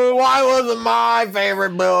know, why wasn't my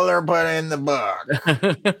favorite builder put in the book?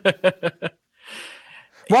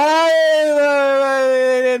 Why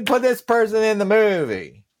they didn't put this person in the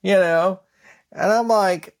movie? You know? And I'm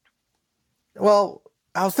like, well,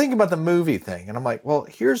 I was thinking about the movie thing, and I'm like, well,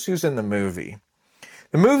 here's who's in the movie.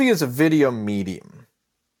 The movie is a video medium,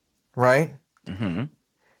 right?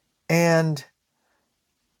 And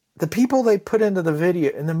the people they put into the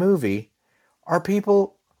video, in the movie, are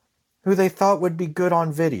people who they thought would be good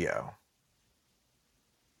on video.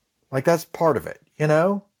 Like, that's part of it, you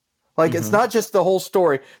know? Like, it's not just the whole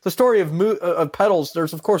story. The story of pedals,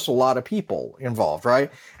 there's, of course, a lot of people involved,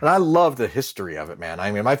 right? And I love the history of it, man.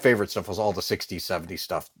 I mean, my favorite stuff was all the 60s, 70s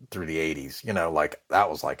stuff through the 80s. You know, like, that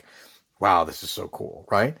was like, wow, this is so cool,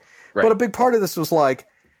 right? But a big part of this was, like,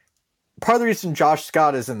 part of the reason Josh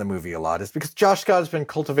Scott is in the movie a lot is because Josh Scott has been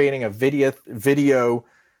cultivating a video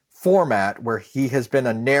format where he has been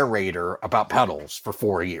a narrator about pedals for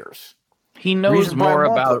 4 years. He knows more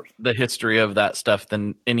about the history of that stuff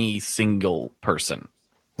than any single person.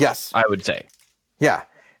 Yes. I would say. Yeah.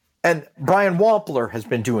 And Brian Wampler has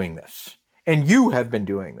been doing this. And you have been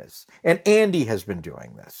doing this. And Andy has been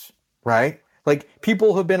doing this. Right? Like,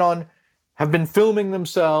 people have been filming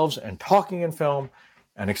themselves and talking in film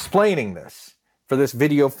and explaining this for this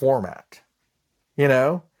video format. You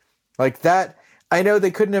know? Like that. I know they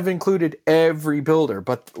couldn't have included every builder,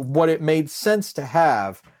 but what it made sense to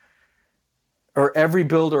have, or every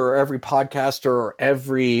builder or every podcaster or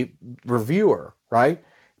every reviewer, right?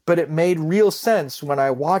 But it made real sense when I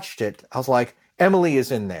watched it. I was like, Emily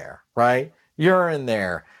is in there, right? You're in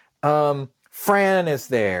there. Fran is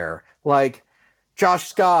there. Like, Josh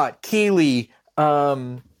Scott, Keeley,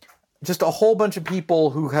 just a whole bunch of people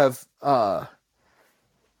who have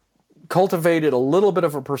cultivated a little bit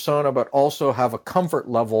of a persona, but also have a comfort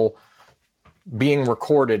level being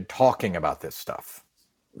recorded talking about this stuff.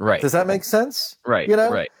 Right. Does that make sense? Right. You know?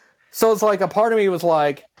 Right. So it's like a part of me was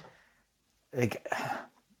like,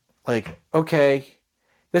 okay,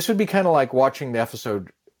 this would be kind of like watching the episode.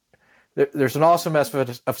 There's an awesome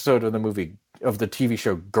episode of the movie, of the TV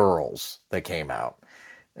show Girls that came out.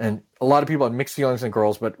 And a lot of people have mixed feelings on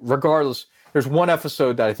Girls, but regardless, there's one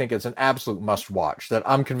episode that I think is an absolute must watch that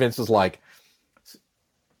I'm convinced is like,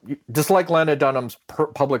 dislike Lena Dunham's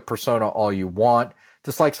public persona all you want,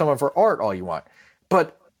 dislike some of her art all you want.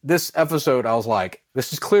 But this episode, I was like,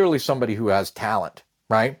 this is clearly somebody who has talent,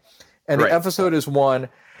 right? And the episode is one,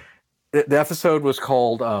 the episode was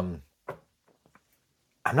called, I'm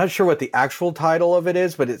not sure what the actual title of it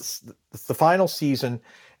is, but it's the final season.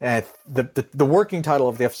 And the working title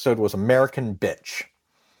of the episode was American Bitch.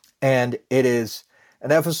 And it is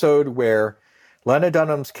an episode where Lena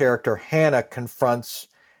Dunham's character, Hannah, confronts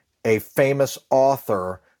a famous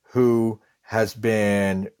author who has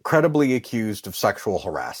been credibly accused of sexual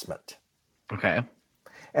harassment. Okay.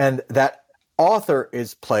 And that author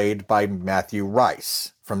is played by Matthew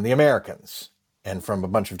Rice from The Americans and from a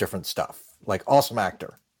bunch of different stuff. Like, awesome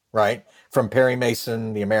actor, right? From Perry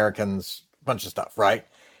Mason, The Americans, a bunch of stuff, right?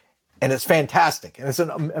 And it's fantastic. And it's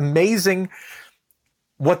an amazing,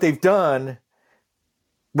 what they've done.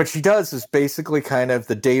 What she does is basically kind of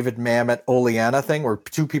the David Mamet Oleana thing where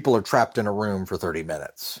two people are trapped in a room for 30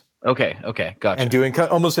 minutes. Okay, gotcha. And doing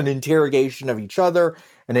almost an interrogation of each other,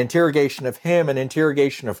 an interrogation of him, an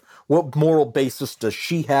interrogation of what moral basis does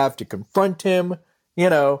she have to confront him,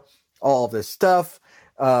 all this stuff.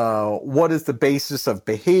 What is the basis of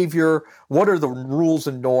behavior? What are the rules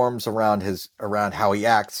and norms around how he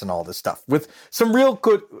acts and all this stuff, with some real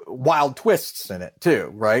good wild twists in it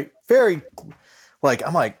too, right? Very,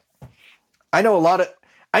 I know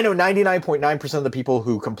 99.9% of the people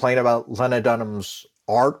who complain about Lena Dunham's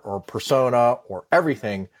art or persona or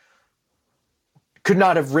everything could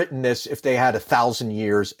not have written this if they had 1,000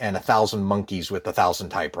 years and 1,000 monkeys with 1,000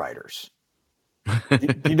 typewriters.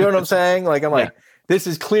 You know what I'm saying? This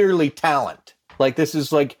is clearly talent. This is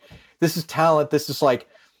talent. This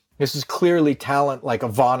is clearly talent, like a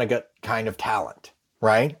Vonnegut kind of talent,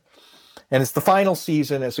 right? And it's the final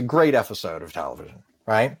season. It's a great episode of television,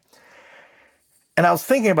 right? And I was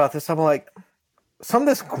thinking about this. I'm like, some of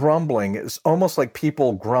this grumbling is almost like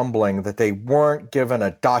people grumbling that they weren't given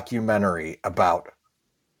a documentary about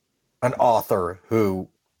an author who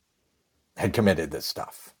had committed this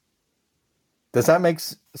stuff. Does that make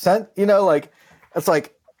sense? It's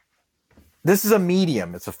like, this is a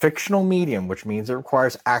medium. It's a fictional medium, which means it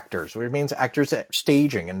requires actors, which means actors are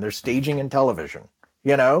staging, and they're staging in television,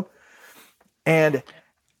 And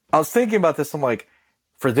I was thinking about this. I'm like,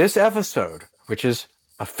 for this episode, which is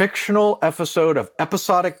a fictional episode of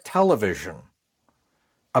episodic television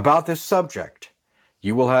about this subject,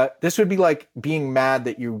 this would be like being mad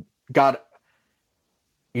that you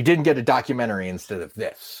didn't get a documentary instead of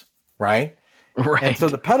this, right? Right. And so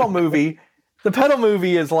the pedal movie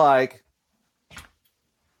is like,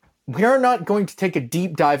 we are not going to take a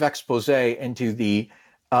deep dive expose into the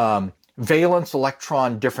valence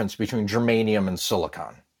electron difference between germanium and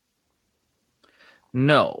silicon.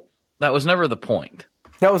 No, that was never the point.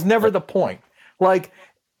 That was never the point.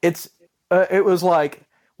 It was like,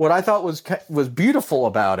 what I thought was beautiful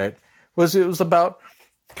about it was about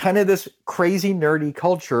kind of this crazy nerdy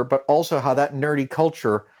culture, but also how that nerdy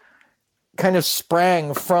culture kind of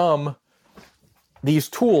sprang from these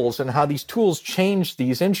tools and how these tools changed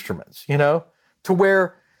these instruments, to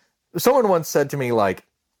where someone once said to me,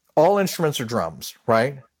 all instruments are drums,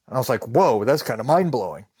 right? And I was like, whoa, that's kind of mind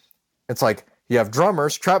blowing. It's like, you have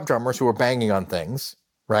trap drummers who are banging on things,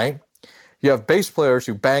 right? You have bass players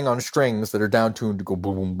who bang on strings that are down tuned to go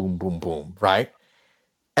boom, boom, boom, boom, boom, right?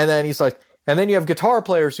 And then he's like, and then you have guitar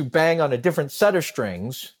players who bang on a different set of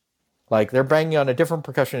strings, they're banging on a different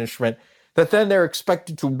percussion instrument, that then they're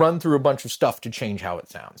expected to run through a bunch of stuff to change how it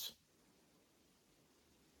sounds.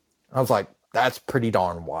 I was like, that's pretty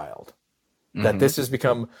darn wild. Mm-hmm. That this has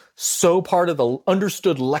become so part of the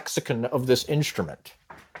understood lexicon of this instrument,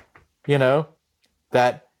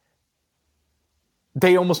 that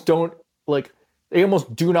they almost do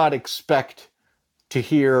not expect to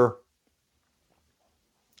hear,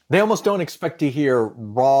 they almost don't expect to hear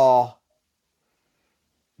raw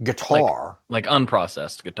guitar. Like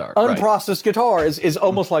unprocessed guitar. Unprocessed guitar is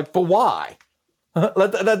almost like, but why?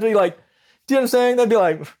 That'd be like, do you know what I'm saying? That'd be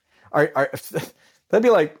like, that'd be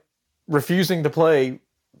like refusing to play,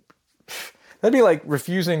 that'd be like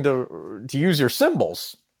refusing to use your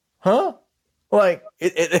cymbals. Huh?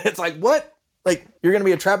 It's like, what? You're going to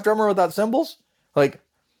be a trap drummer without cymbals?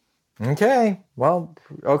 Okay, well,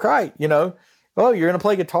 okay, well, you're going to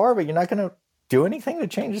play guitar, but you're not going to do anything to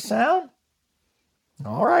change the sound?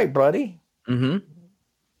 All right, buddy. Mm-hmm.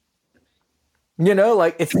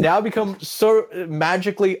 It's now become so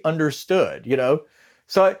magically understood,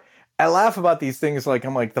 So I laugh about these things.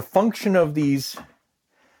 I'm like, the function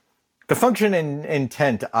and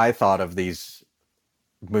intent, I thought, of these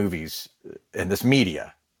movies and this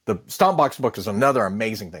media. The Stompbox book is another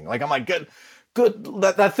amazing thing. I'm like, good.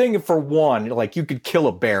 That thing, for one, you could kill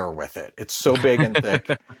a bear with it. It's so big and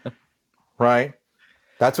thick, right?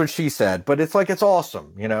 That's what she said. But it's it's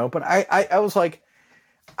awesome, But I was like,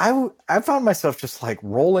 I found myself just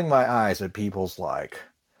rolling my eyes at people's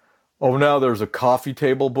oh, now there's a coffee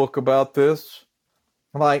table book about this.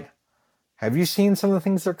 I'm like, have you seen some of the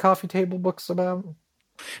things there are coffee table books about?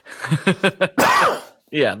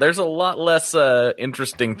 Yeah, there's a lot less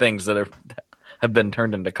interesting things that have been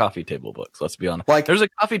turned into coffee table books. Let's be honest. There's a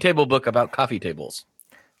coffee table book about coffee tables.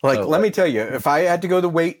 Let me tell you, if I had to go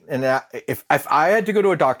if I had to go to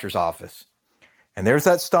a doctor's office, and there's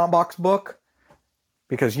that Stompbox book,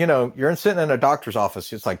 because you're sitting in a doctor's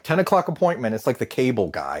office, it's 10 o'clock appointment. It's like the cable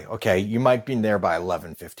guy. Okay, you might be there by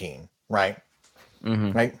 11:15, right?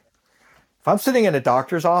 Mm-hmm. Right. If I'm sitting in a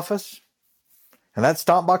doctor's office, and that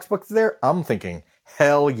Stompbox book's there, I'm thinking,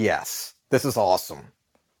 hell yes, this is awesome.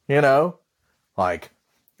 If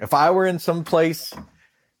I were in some place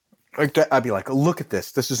like I'd be like, look at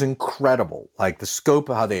this. This is incredible. Like the scope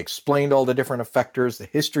of how they explained all the different effectors, the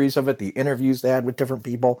histories of it, the interviews they had with different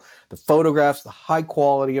people, the photographs, the high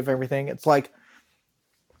quality of everything. It's like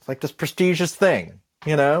this prestigious thing,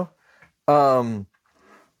 you know? And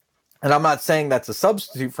I'm not saying that's a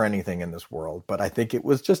substitute for anything in this world, but I think it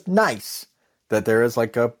was just nice that there is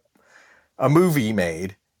like a movie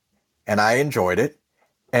made, and I enjoyed it.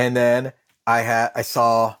 And then I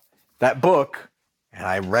saw that book, and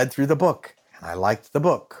I read through the book, and I liked the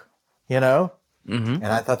book, you know? Mm-hmm. And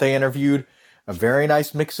I thought they interviewed a very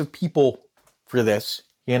nice mix of people for this,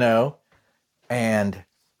 you know? And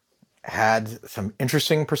had some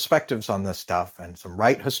interesting perspectives on this stuff, and some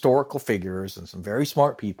right historical figures, and some very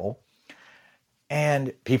smart people,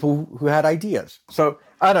 and people who had ideas. So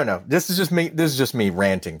I don't know. This is just me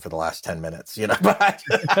ranting for the last 10 minutes, you know, but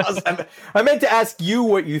I meant to ask you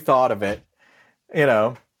what you thought of it, you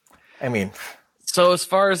know, I mean. So as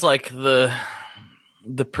far as like the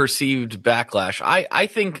perceived backlash, I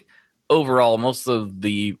think overall, most of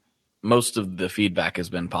the feedback has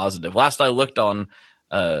been positive. Last I looked on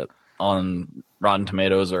Rotten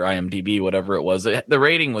Tomatoes or IMDb, whatever it was, the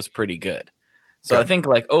rating was pretty good. So I think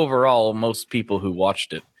like overall, most people who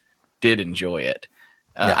watched it did enjoy it.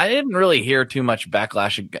 I didn't really hear too much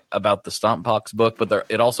backlash about the Stompbox book, but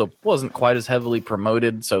it also wasn't quite as heavily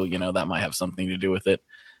promoted. So, you know, that might have something to do with it.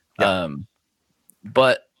 Yeah.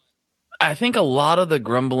 But I think a lot of the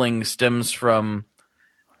grumbling stems from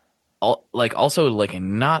not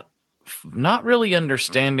really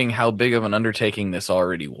understanding how big of an undertaking this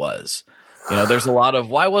already was. You know, there's a lot of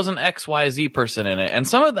why wasn't XYZ person in it? And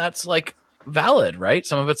some of that's like valid, right?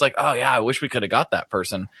 Some of it's like, oh yeah, I wish we could have got that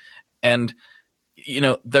person. And, you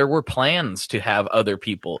know, there were plans to have other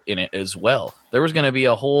people in it as well. There was going to be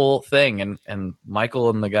a whole thing. And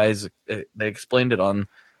Michael and the guys, they explained it on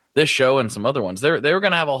this show and some other ones. They were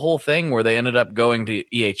going to have a whole thing where they ended up going to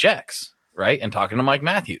EHX, right? And talking to Mike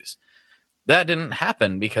Matthews. That didn't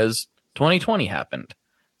happen because 2020 happened.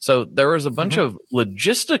 So there was a bunch of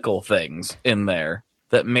logistical things in there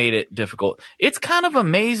that made it difficult. It's kind of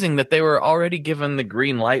amazing that they were already given the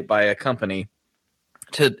green light by a company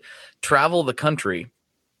to travel the country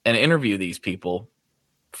and interview these people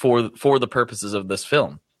for the purposes of this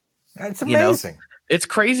film. It's amazing. You know? It's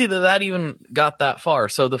crazy that even got that far.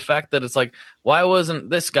 So the fact that it's like, why wasn't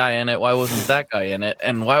this guy in it? Why wasn't that guy in it?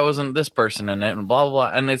 And why wasn't this person in it? And blah, blah,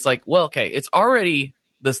 blah. And it's like, well, okay, it's already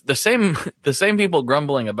the same people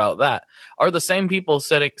grumbling about that are the same people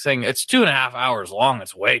saying it's 2.5 hours long.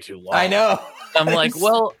 It's way too long. I know. I'm like,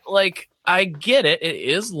 well, like, I get it. It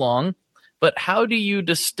is long, but how do you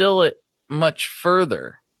distill it much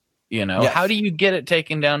further? You know, How do you get it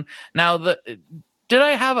taken down? Now, did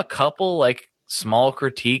I have a couple like small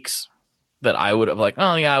critiques that I would have like,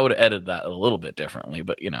 oh yeah, I would have edited that a little bit differently,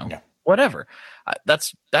 but you know, whatever.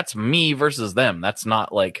 That's me versus them. That's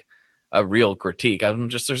not like a real critique.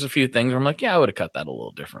 There's a few things where I'm like, yeah, I would have cut that a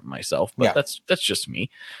little different myself, but that's just me.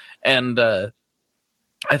 And I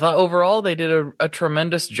thought overall they did a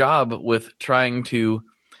tremendous job with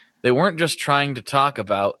they weren't just trying to talk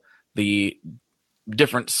about the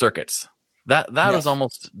different circuits. That was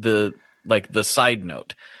almost the side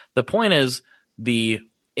note. The point is the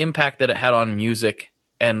impact that it had on music,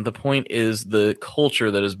 and the point is the culture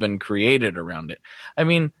that has been created around it. I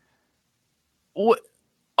mean, what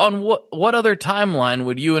other timeline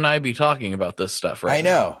would you and I be talking about this stuff right now?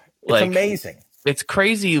 I know. It's amazing. It's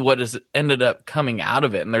crazy what has ended up coming out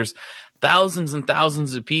of it. And there's thousands and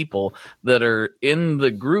thousands of people that are in the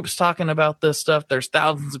groups talking about this stuff. There's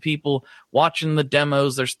thousands of people watching the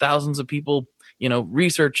demos. There's thousands of people, you know,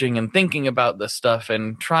 researching and thinking about this stuff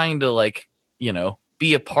and trying to like, you know,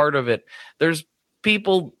 be a part of it. There's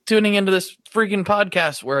people tuning into this freaking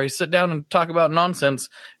podcast where I sit down and talk about nonsense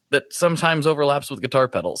that sometimes overlaps with guitar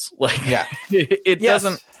pedals. Like, it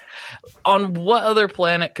doesn't. On what other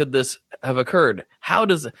planet could this have occurred? How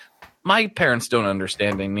does my parents don't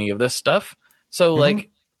understand any of this stuff? So like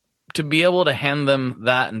to be able to hand them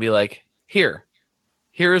that and be like,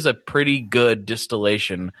 here's a pretty good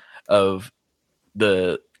distillation of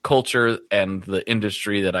the culture and the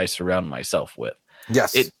industry that I surround myself with.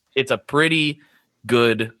 Yes. It's a pretty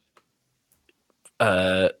good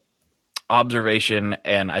observation,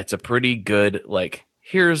 and it's a pretty good like,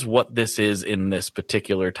 here's what this is in this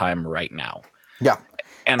particular time right now. Yeah.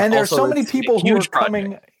 And there's so many people who are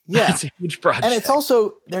coming. Yeah. It's a huge project. And it's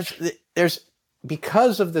also there's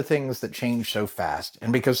because of the things that change so fast,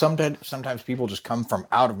 and because sometimes people just come from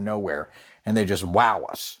out of nowhere and they just wow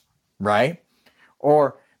us, right?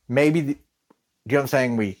 Or maybe you know what I'm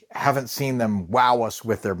saying, we haven't seen them wow us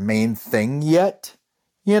with their main thing yet,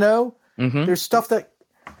 you know? There's stuff that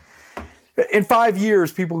In 5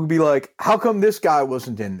 years, people would be like, how come this guy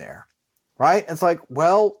wasn't in there? Right? It's like,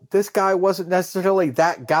 well, this guy wasn't necessarily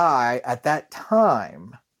that guy at that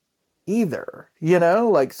time either. You know,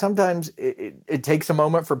 like sometimes it takes a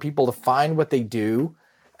moment for people to find what they do.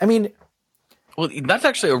 I mean, well, that's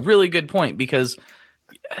actually a really good point, because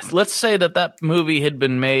let's say that movie had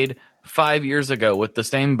been made 5 years ago with the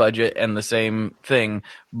same budget and the same thing,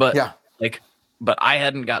 but but I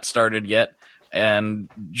hadn't got started yet, and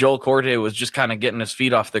Joel Corte was just kind of getting his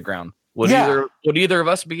feet off the ground. Would either of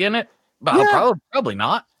us be in it? Probably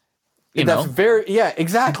not.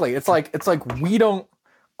 Exactly. It's like we don't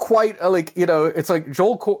quite it's like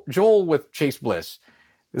Joel with Chase Bliss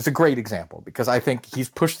is a great example, because I think he's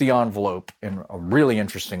pushed the envelope in a really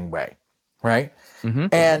interesting way, right? Mm-hmm.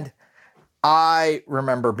 And I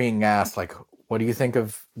remember being asked, like, what do you think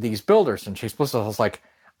of these builders? And Chase Bliss was like,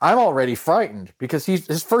 I'm already frightened, because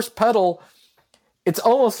his first pedal, it's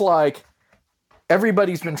almost like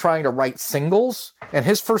everybody's been trying to write singles, and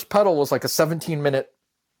his first pedal was like a 17-minute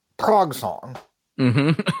prog song.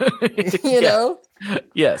 Mm-hmm. You know?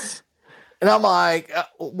 Yes. And I'm like,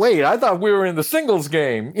 wait, I thought we were in the singles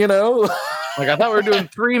game, you know? Like, I thought we were doing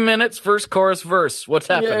 3 minutes, first chorus, verse. What's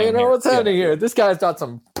happening here? What's happening here? This guy's got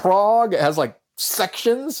some prog. It has like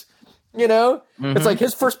sections, you know? Mm-hmm. It's like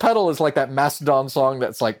his first pedal is like that Mastodon song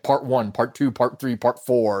that's like part 1, part 2, part 3, part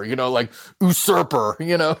 4, you know, like Usurper,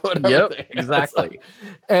 you know? Yep, exactly. Like,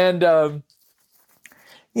 and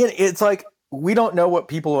it's like, we don't know what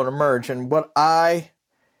people will emerge. And what I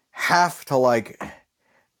have to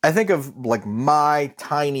I think of like my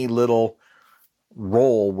tiny little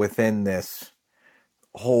role within this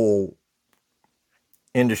whole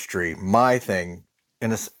industry, my thing,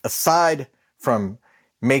 and aside from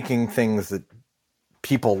making things that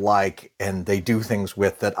people like and they do things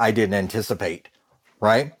with that I didn't anticipate,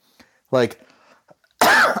 right? Like,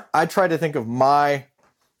 I try to think of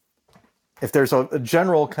if there's a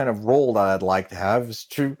general kind of role that I'd like to have, is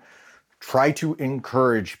to try to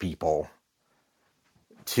encourage people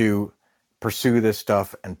to pursue this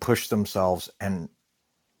stuff and push themselves on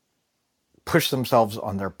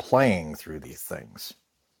their playing through these things.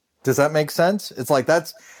 Does that make sense? It's like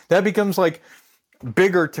that becomes like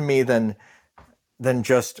bigger to me than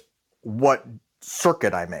just what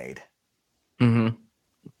circuit I made. Mm-hmm.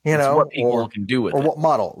 You know, what people can do with it. Or what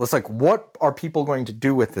model. It's like, what are people going to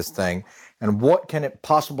do with this thing, and what can it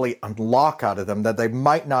possibly unlock out of them that they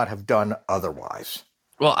might not have done otherwise?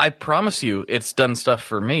 Well, I promise you, it's done stuff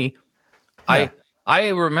for me. Yeah. I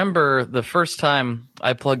remember the first time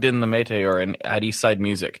I plugged in the Meteor at Eastside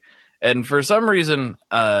Music, and for some reason,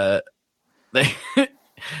 I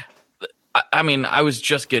was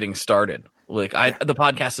just getting started. Like, the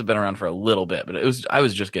podcast had been around for a little bit, but I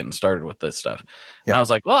was just getting started with this stuff. Yeah. And I was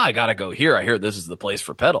like, well, I gotta go here. I hear this is the place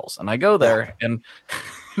for pedals, and I go there, and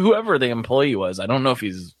whoever the employee was, I don't know if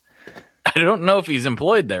he's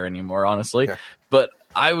employed there anymore, honestly. Yeah. But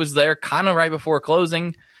I was there kind of right before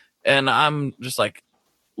closing, and I'm just like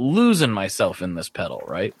losing myself in this pedal,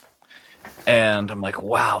 right? And I'm like,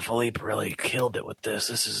 wow, Philippe really killed it with this.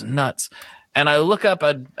 This is nuts. And I look up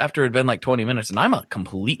after it had been like 20 minutes, and I'm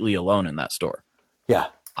completely alone in that store. Yeah.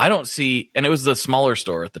 I don't see, and it was the smaller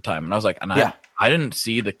store at the time. And I was like, I didn't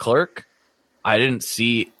see the clerk. I didn't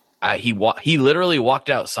see, he literally walked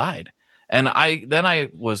outside. And I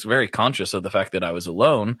was very conscious of the fact that I was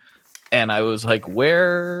alone. And I was like,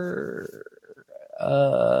 where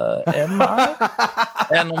am I?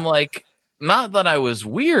 And I'm like, not that I was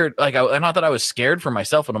weird. Like, not that I was scared for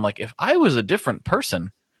myself. And I'm like, if I was a different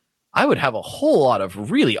person, I would have a whole lot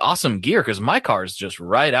of really awesome gear, because my car is just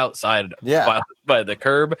right outside by the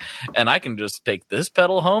curb, and I can just take this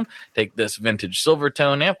pedal home, take this vintage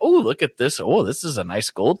Silvertone amp. Oh, look at this. Oh, this is a nice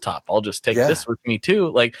gold top. I'll just take this with me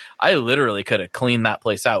too. Like, I literally could have cleaned that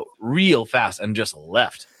place out real fast and just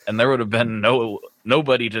left, and there would have been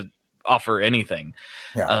nobody to offer anything.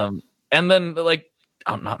 Yeah. And then, like,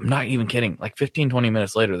 I'm not even kidding. Like 15, 20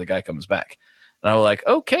 minutes later, the guy comes back, and I was like,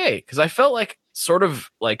 okay, because I felt like sort of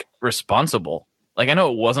like responsible. Like, I know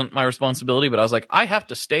it wasn't my responsibility, but I was like, I have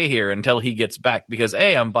to stay here until he gets back, because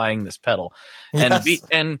A, I'm buying this pedal, and B,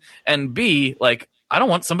 and B, like, I don't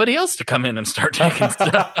want somebody else to come in and start taking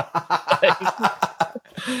stuff.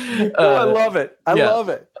 I love it. I love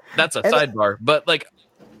it. That's a sidebar, but like,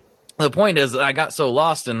 the point is that I got so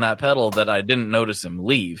lost in that pedal that I didn't notice him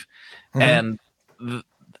leave. Mm-hmm.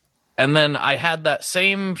 And then I had that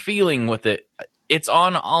same feeling with it. It's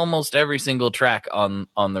on almost every single track on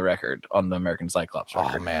the record, on the American Cyclops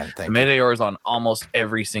record. Oh man, the Meteor is on almost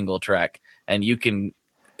every single track, and you can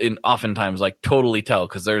oftentimes like totally tell,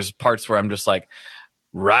 because there's parts where I'm just like,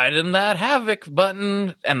 riding that havoc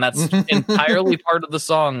button. And that's entirely part of the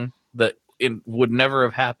song that it would never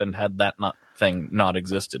have happened had that not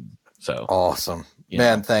existed. So awesome,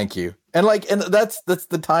 man. Thank you. And that's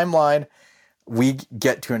the timeline we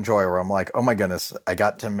get to enjoy, where I'm like, oh my goodness, I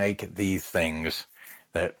got to make these things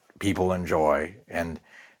that people enjoy. And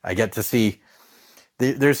I get to see,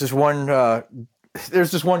 there's this one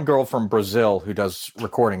girl from Brazil who does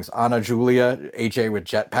recordings, Ana Julia, AJ with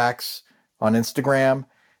Jetpacks on Instagram,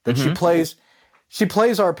 that she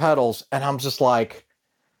plays our pedals, and I'm just like,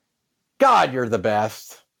 God, you're the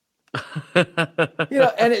best.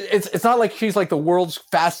 And it's not like she's like the world's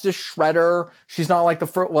fastest shredder. She's not like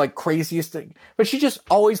the craziest thing, but she just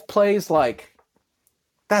always plays like,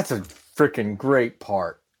 that's a freaking great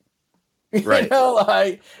part. Right.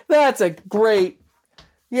 That's a great,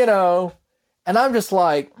 and I'm just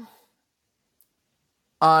like,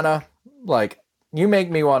 Anna, you make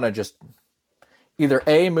me want to just either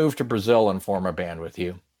A, move to Brazil and form a band with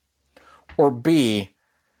you, or B,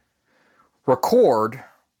 record,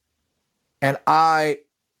 and I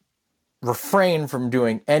refrain from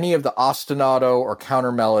doing any of the ostinato or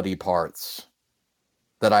counter melody parts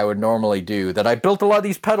that I would normally do, that I built a lot of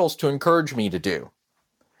these pedals to encourage me to do,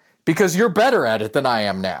 because you're better at it than I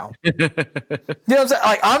am now. You know what I'm saying?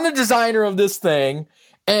 Like, I'm the designer of this thing,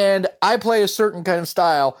 and I play a certain kind of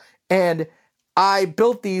style, and I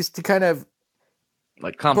built these to kind of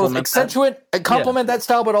complement, both accentuate, complement that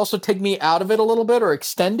style, but also take me out of it a little bit or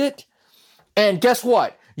extend it. And guess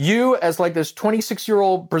what? You, as like this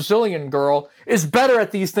 26-year-old Brazilian girl, is better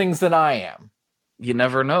at these things than I am. You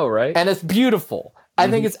never know, right? And it's beautiful. I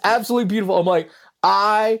think it's absolutely beautiful. I'm like,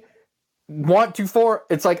 I want to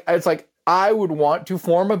I would want to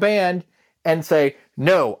form a band and say,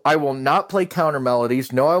 no, I will not play counter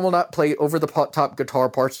melodies. No, I will not play over-the-top guitar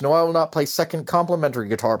parts. No, I will not play second complementary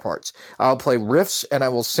guitar parts. I'll play riffs and I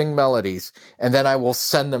will sing melodies, and then I will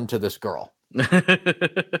send them to this girl. Do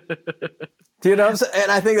you know what I'm saying?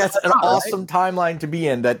 And I think that's an awesome timeline to be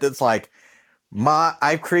in, that it's like,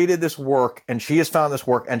 I've created this work, and she has found this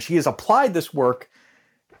work, and she has applied this work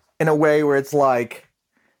in a way where it's like,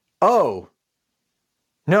 oh,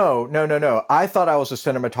 no. I thought I was a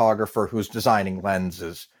cinematographer who's designing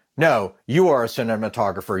lenses. No, you are a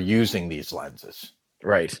cinematographer using these lenses.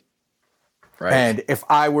 Right. And if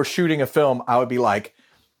I were shooting a film, I would be like,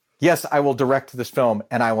 yes, I will direct this film,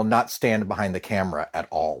 and I will not stand behind the camera at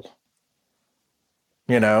all.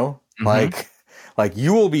 Like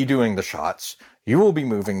you will be doing the shots. You will be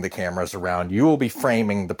moving the cameras around. You will be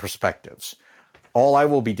framing the perspectives. All I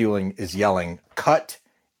will be doing is yelling, cut,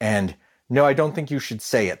 and no, I don't think you should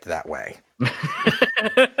say it that way.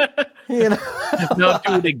 No,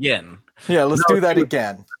 do it again. Yeah, let's do that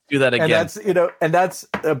again. Do that again. And that's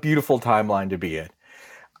a beautiful timeline to be in.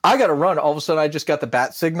 I got to run. All of a sudden, I just got the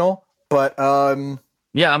bat signal. But I'm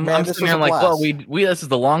sitting here like, well, we this is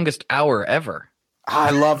the longest hour ever.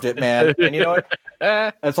 I loved it, man. And you know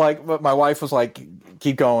what? It's like, my wife was like,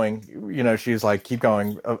 keep going. She's like, keep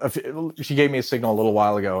going. She gave me a signal a little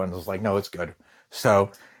while ago and was like, no, it's good.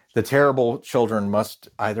 So the terrible children must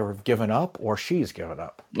either have given up or she's given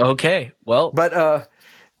up. Okay, well. But,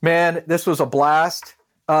 man, this was a blast.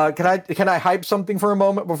 Can I hype something for a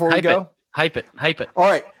moment before we go? Hype it. All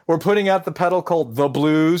right. We're putting out the pedal called The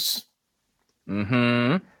Blues.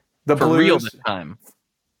 Mm-hmm. The for Blues. Real this time.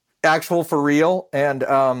 Actual for real. And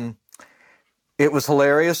it was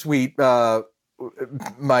hilarious.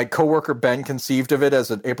 My coworker Ben conceived of it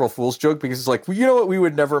as an April Fool's joke, because it's like, well, you know what? We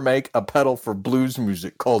would never make a pedal for blues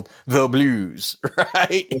music called The Blues,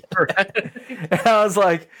 right? And I was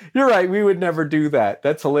like, you're right. We would never do that.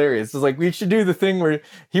 That's hilarious. It's like, we should do the thing where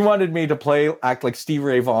he wanted me to act like Steve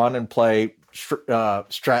Ray Vaughan and play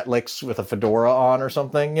Strat licks with a fedora on or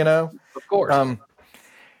something, Of course. And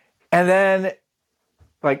then,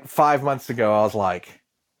 like 5 months ago, I was like,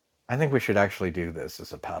 I think we should actually do this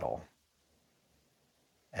as a pedal.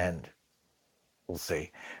 And we'll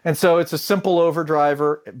see. And so it's a simple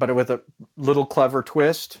overdriver, but with a little clever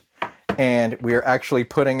twist. And we're actually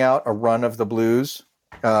putting out a run of The Blues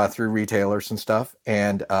through retailers and stuff.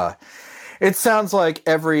 And it sounds like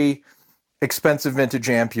every expensive vintage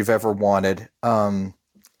amp you've ever wanted,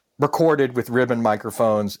 recorded with ribbon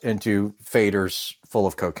microphones into faders full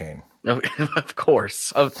of cocaine. Of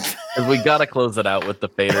course. We got to close it out with the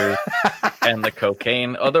faders and the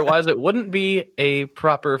cocaine. Otherwise, it wouldn't be a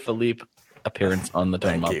proper Philippe appearance on the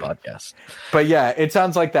Tone Mob podcast. But yeah, it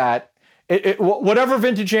sounds like that. Whatever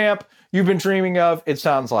vintage amp you've been dreaming of, it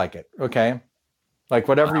sounds like it. Okay? Like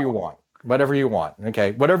whatever you want. Whatever you want.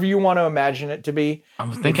 Okay. Whatever you want to imagine it to be.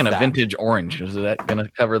 I'm thinking a vintage orange. Is that going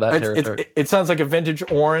to cover that territory? It sounds like a vintage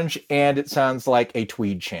orange, and it sounds like a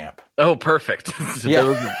tweed champ. Oh, perfect. Those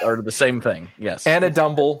are the same thing. Yes. And a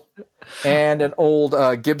Dumble, and an old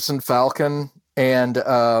Gibson Falcon, and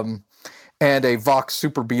a Vox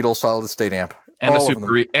Super Beetle solid state amp. And a super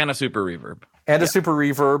reverb. And a super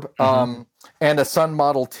reverb. And a Sun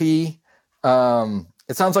Model T.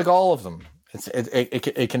 It sounds like all of them.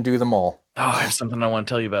 It can do them all. Oh, I have something I want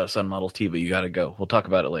to tell you about Sun Model T, but you got to go. We'll talk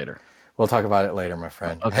about it later. We'll talk about it later, my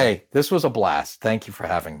friend. Okay. Hey, this was a blast. Thank you for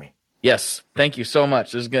having me. Yes, thank you so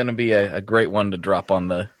much. This is going to be a great one to drop on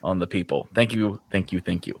the people. Thank you.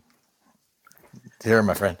 Here,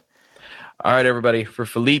 my friend. All right, everybody. For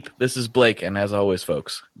Philippe, this is Blake, and as always,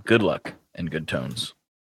 folks, good luck and good tones.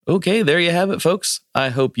 Okay, there you have it, folks. I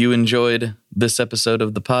hope you enjoyed this episode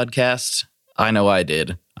of the podcast. I know I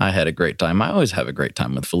did. I had a great time. I always have a great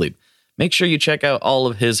time with Philippe. Make sure you check out all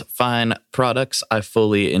of his fine products. I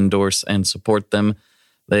fully endorse and support them.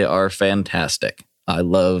 They are fantastic. I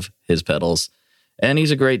love his pedals. And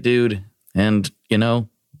he's a great dude. And,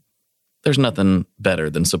 there's nothing better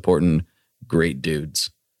than supporting great dudes.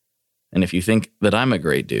 And if you think that I'm a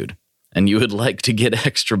great dude and you would like to get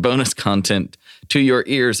extra bonus content to your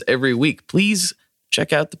ears every week, please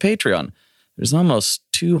check out the Patreon. There's almost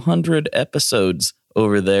 200 episodes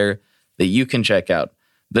over there that you can check out.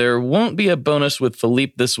 There won't be a bonus with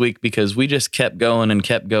Philippe this week because we just kept going and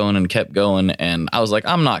kept going and kept going. And I was like,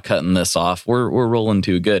 I'm not cutting this off. We're rolling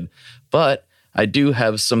too good. But I do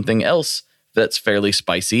have something else that's fairly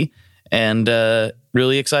spicy and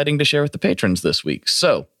really exciting to share with the patrons this week.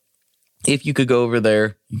 So if you could go over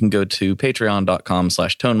there, you can go to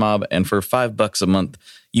patreon.com/tonemob. And for $5 a month,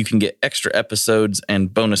 you can get extra episodes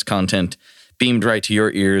and bonus content beamed right to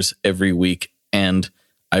your ears every week. And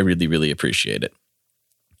I really, really appreciate it.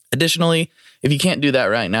 Additionally, if you can't do that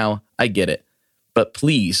right now, I get it. But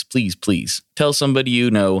please, please, please tell somebody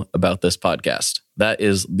you know about this podcast. That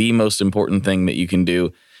is the most important thing that you can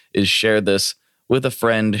do, is share this with a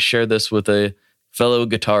friend, share this with a fellow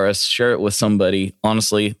guitarist, share it with somebody.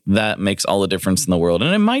 Honestly, that makes all the difference in the world.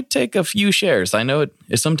 And it might take a few shares. I know it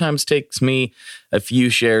sometimes takes me a few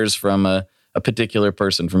shares from a particular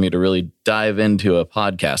person for me to really dive into a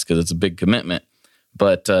podcast because it's a big commitment.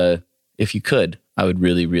 But if you could, I would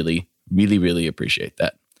really, really, really, really appreciate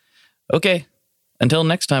that. Okay, until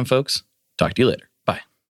next time, folks. Talk to you later. Bye.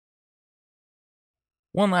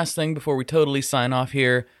 One last thing before we totally sign off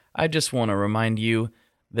here. I just want to remind you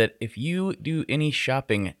that if you do any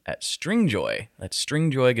shopping at Stringjoy, that's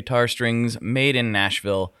Stringjoy guitar strings made in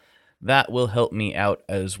Nashville, that will help me out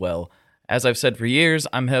as well. As I've said for years,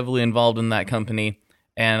 I'm heavily involved in that company,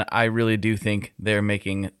 and I really do think they're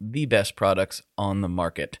making the best products on the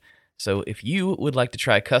market. So if you would like to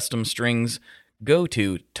try custom strings, go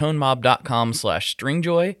to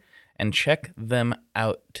tonemob.com/stringjoy and check them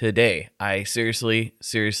out today. I seriously,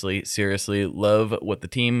 seriously, seriously love what the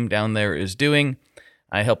team down there is doing.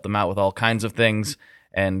 I help them out with all kinds of things,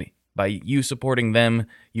 and by you supporting them,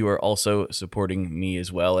 you are also supporting me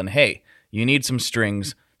as well. And hey, you need some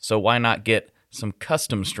strings, so why not get some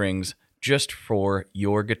custom strings just for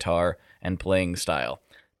your guitar and playing style?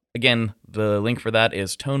 Again, the link for that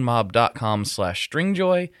is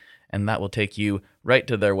tonemob.com/stringjoy, and that will take you right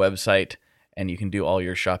to their website, and you can do all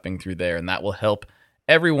your shopping through there, and that will help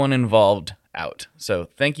everyone involved out. So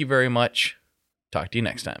thank you very much. Talk to you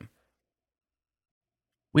next time.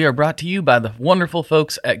 We are brought to you by the wonderful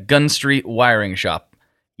folks at Gun Street Wiring Shop.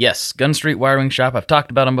 Yes, Gun Street Wiring Shop. I've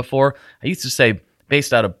talked about them before. I used to say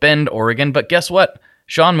based out of Bend, Oregon, but guess what?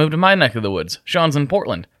 Sean moved to my neck of the woods. Sean's in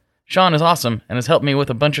Portland. Sean is awesome and has helped me with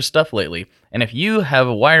a bunch of stuff lately. And if you have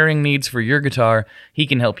wiring needs for your guitar, he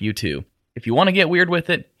can help you too. If you want to get weird with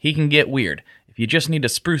it, he can get weird. If you just need to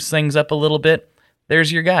spruce things up a little bit,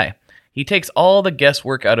 there's your guy. He takes all the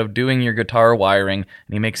guesswork out of doing your guitar wiring,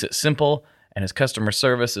 and he makes it simple, and his customer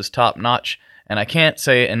service is top-notch, and I can't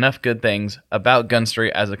say enough good things about Gun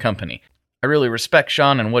Street as a company. I really respect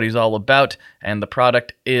Sean and what he's all about, and the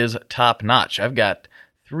product is top-notch. I've got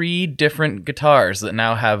 3 different guitars that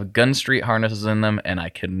now have Gun Street harnesses in them, and I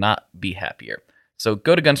could not be happier. So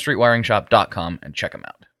go to gunstreetwiringshop.com and check them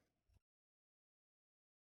out.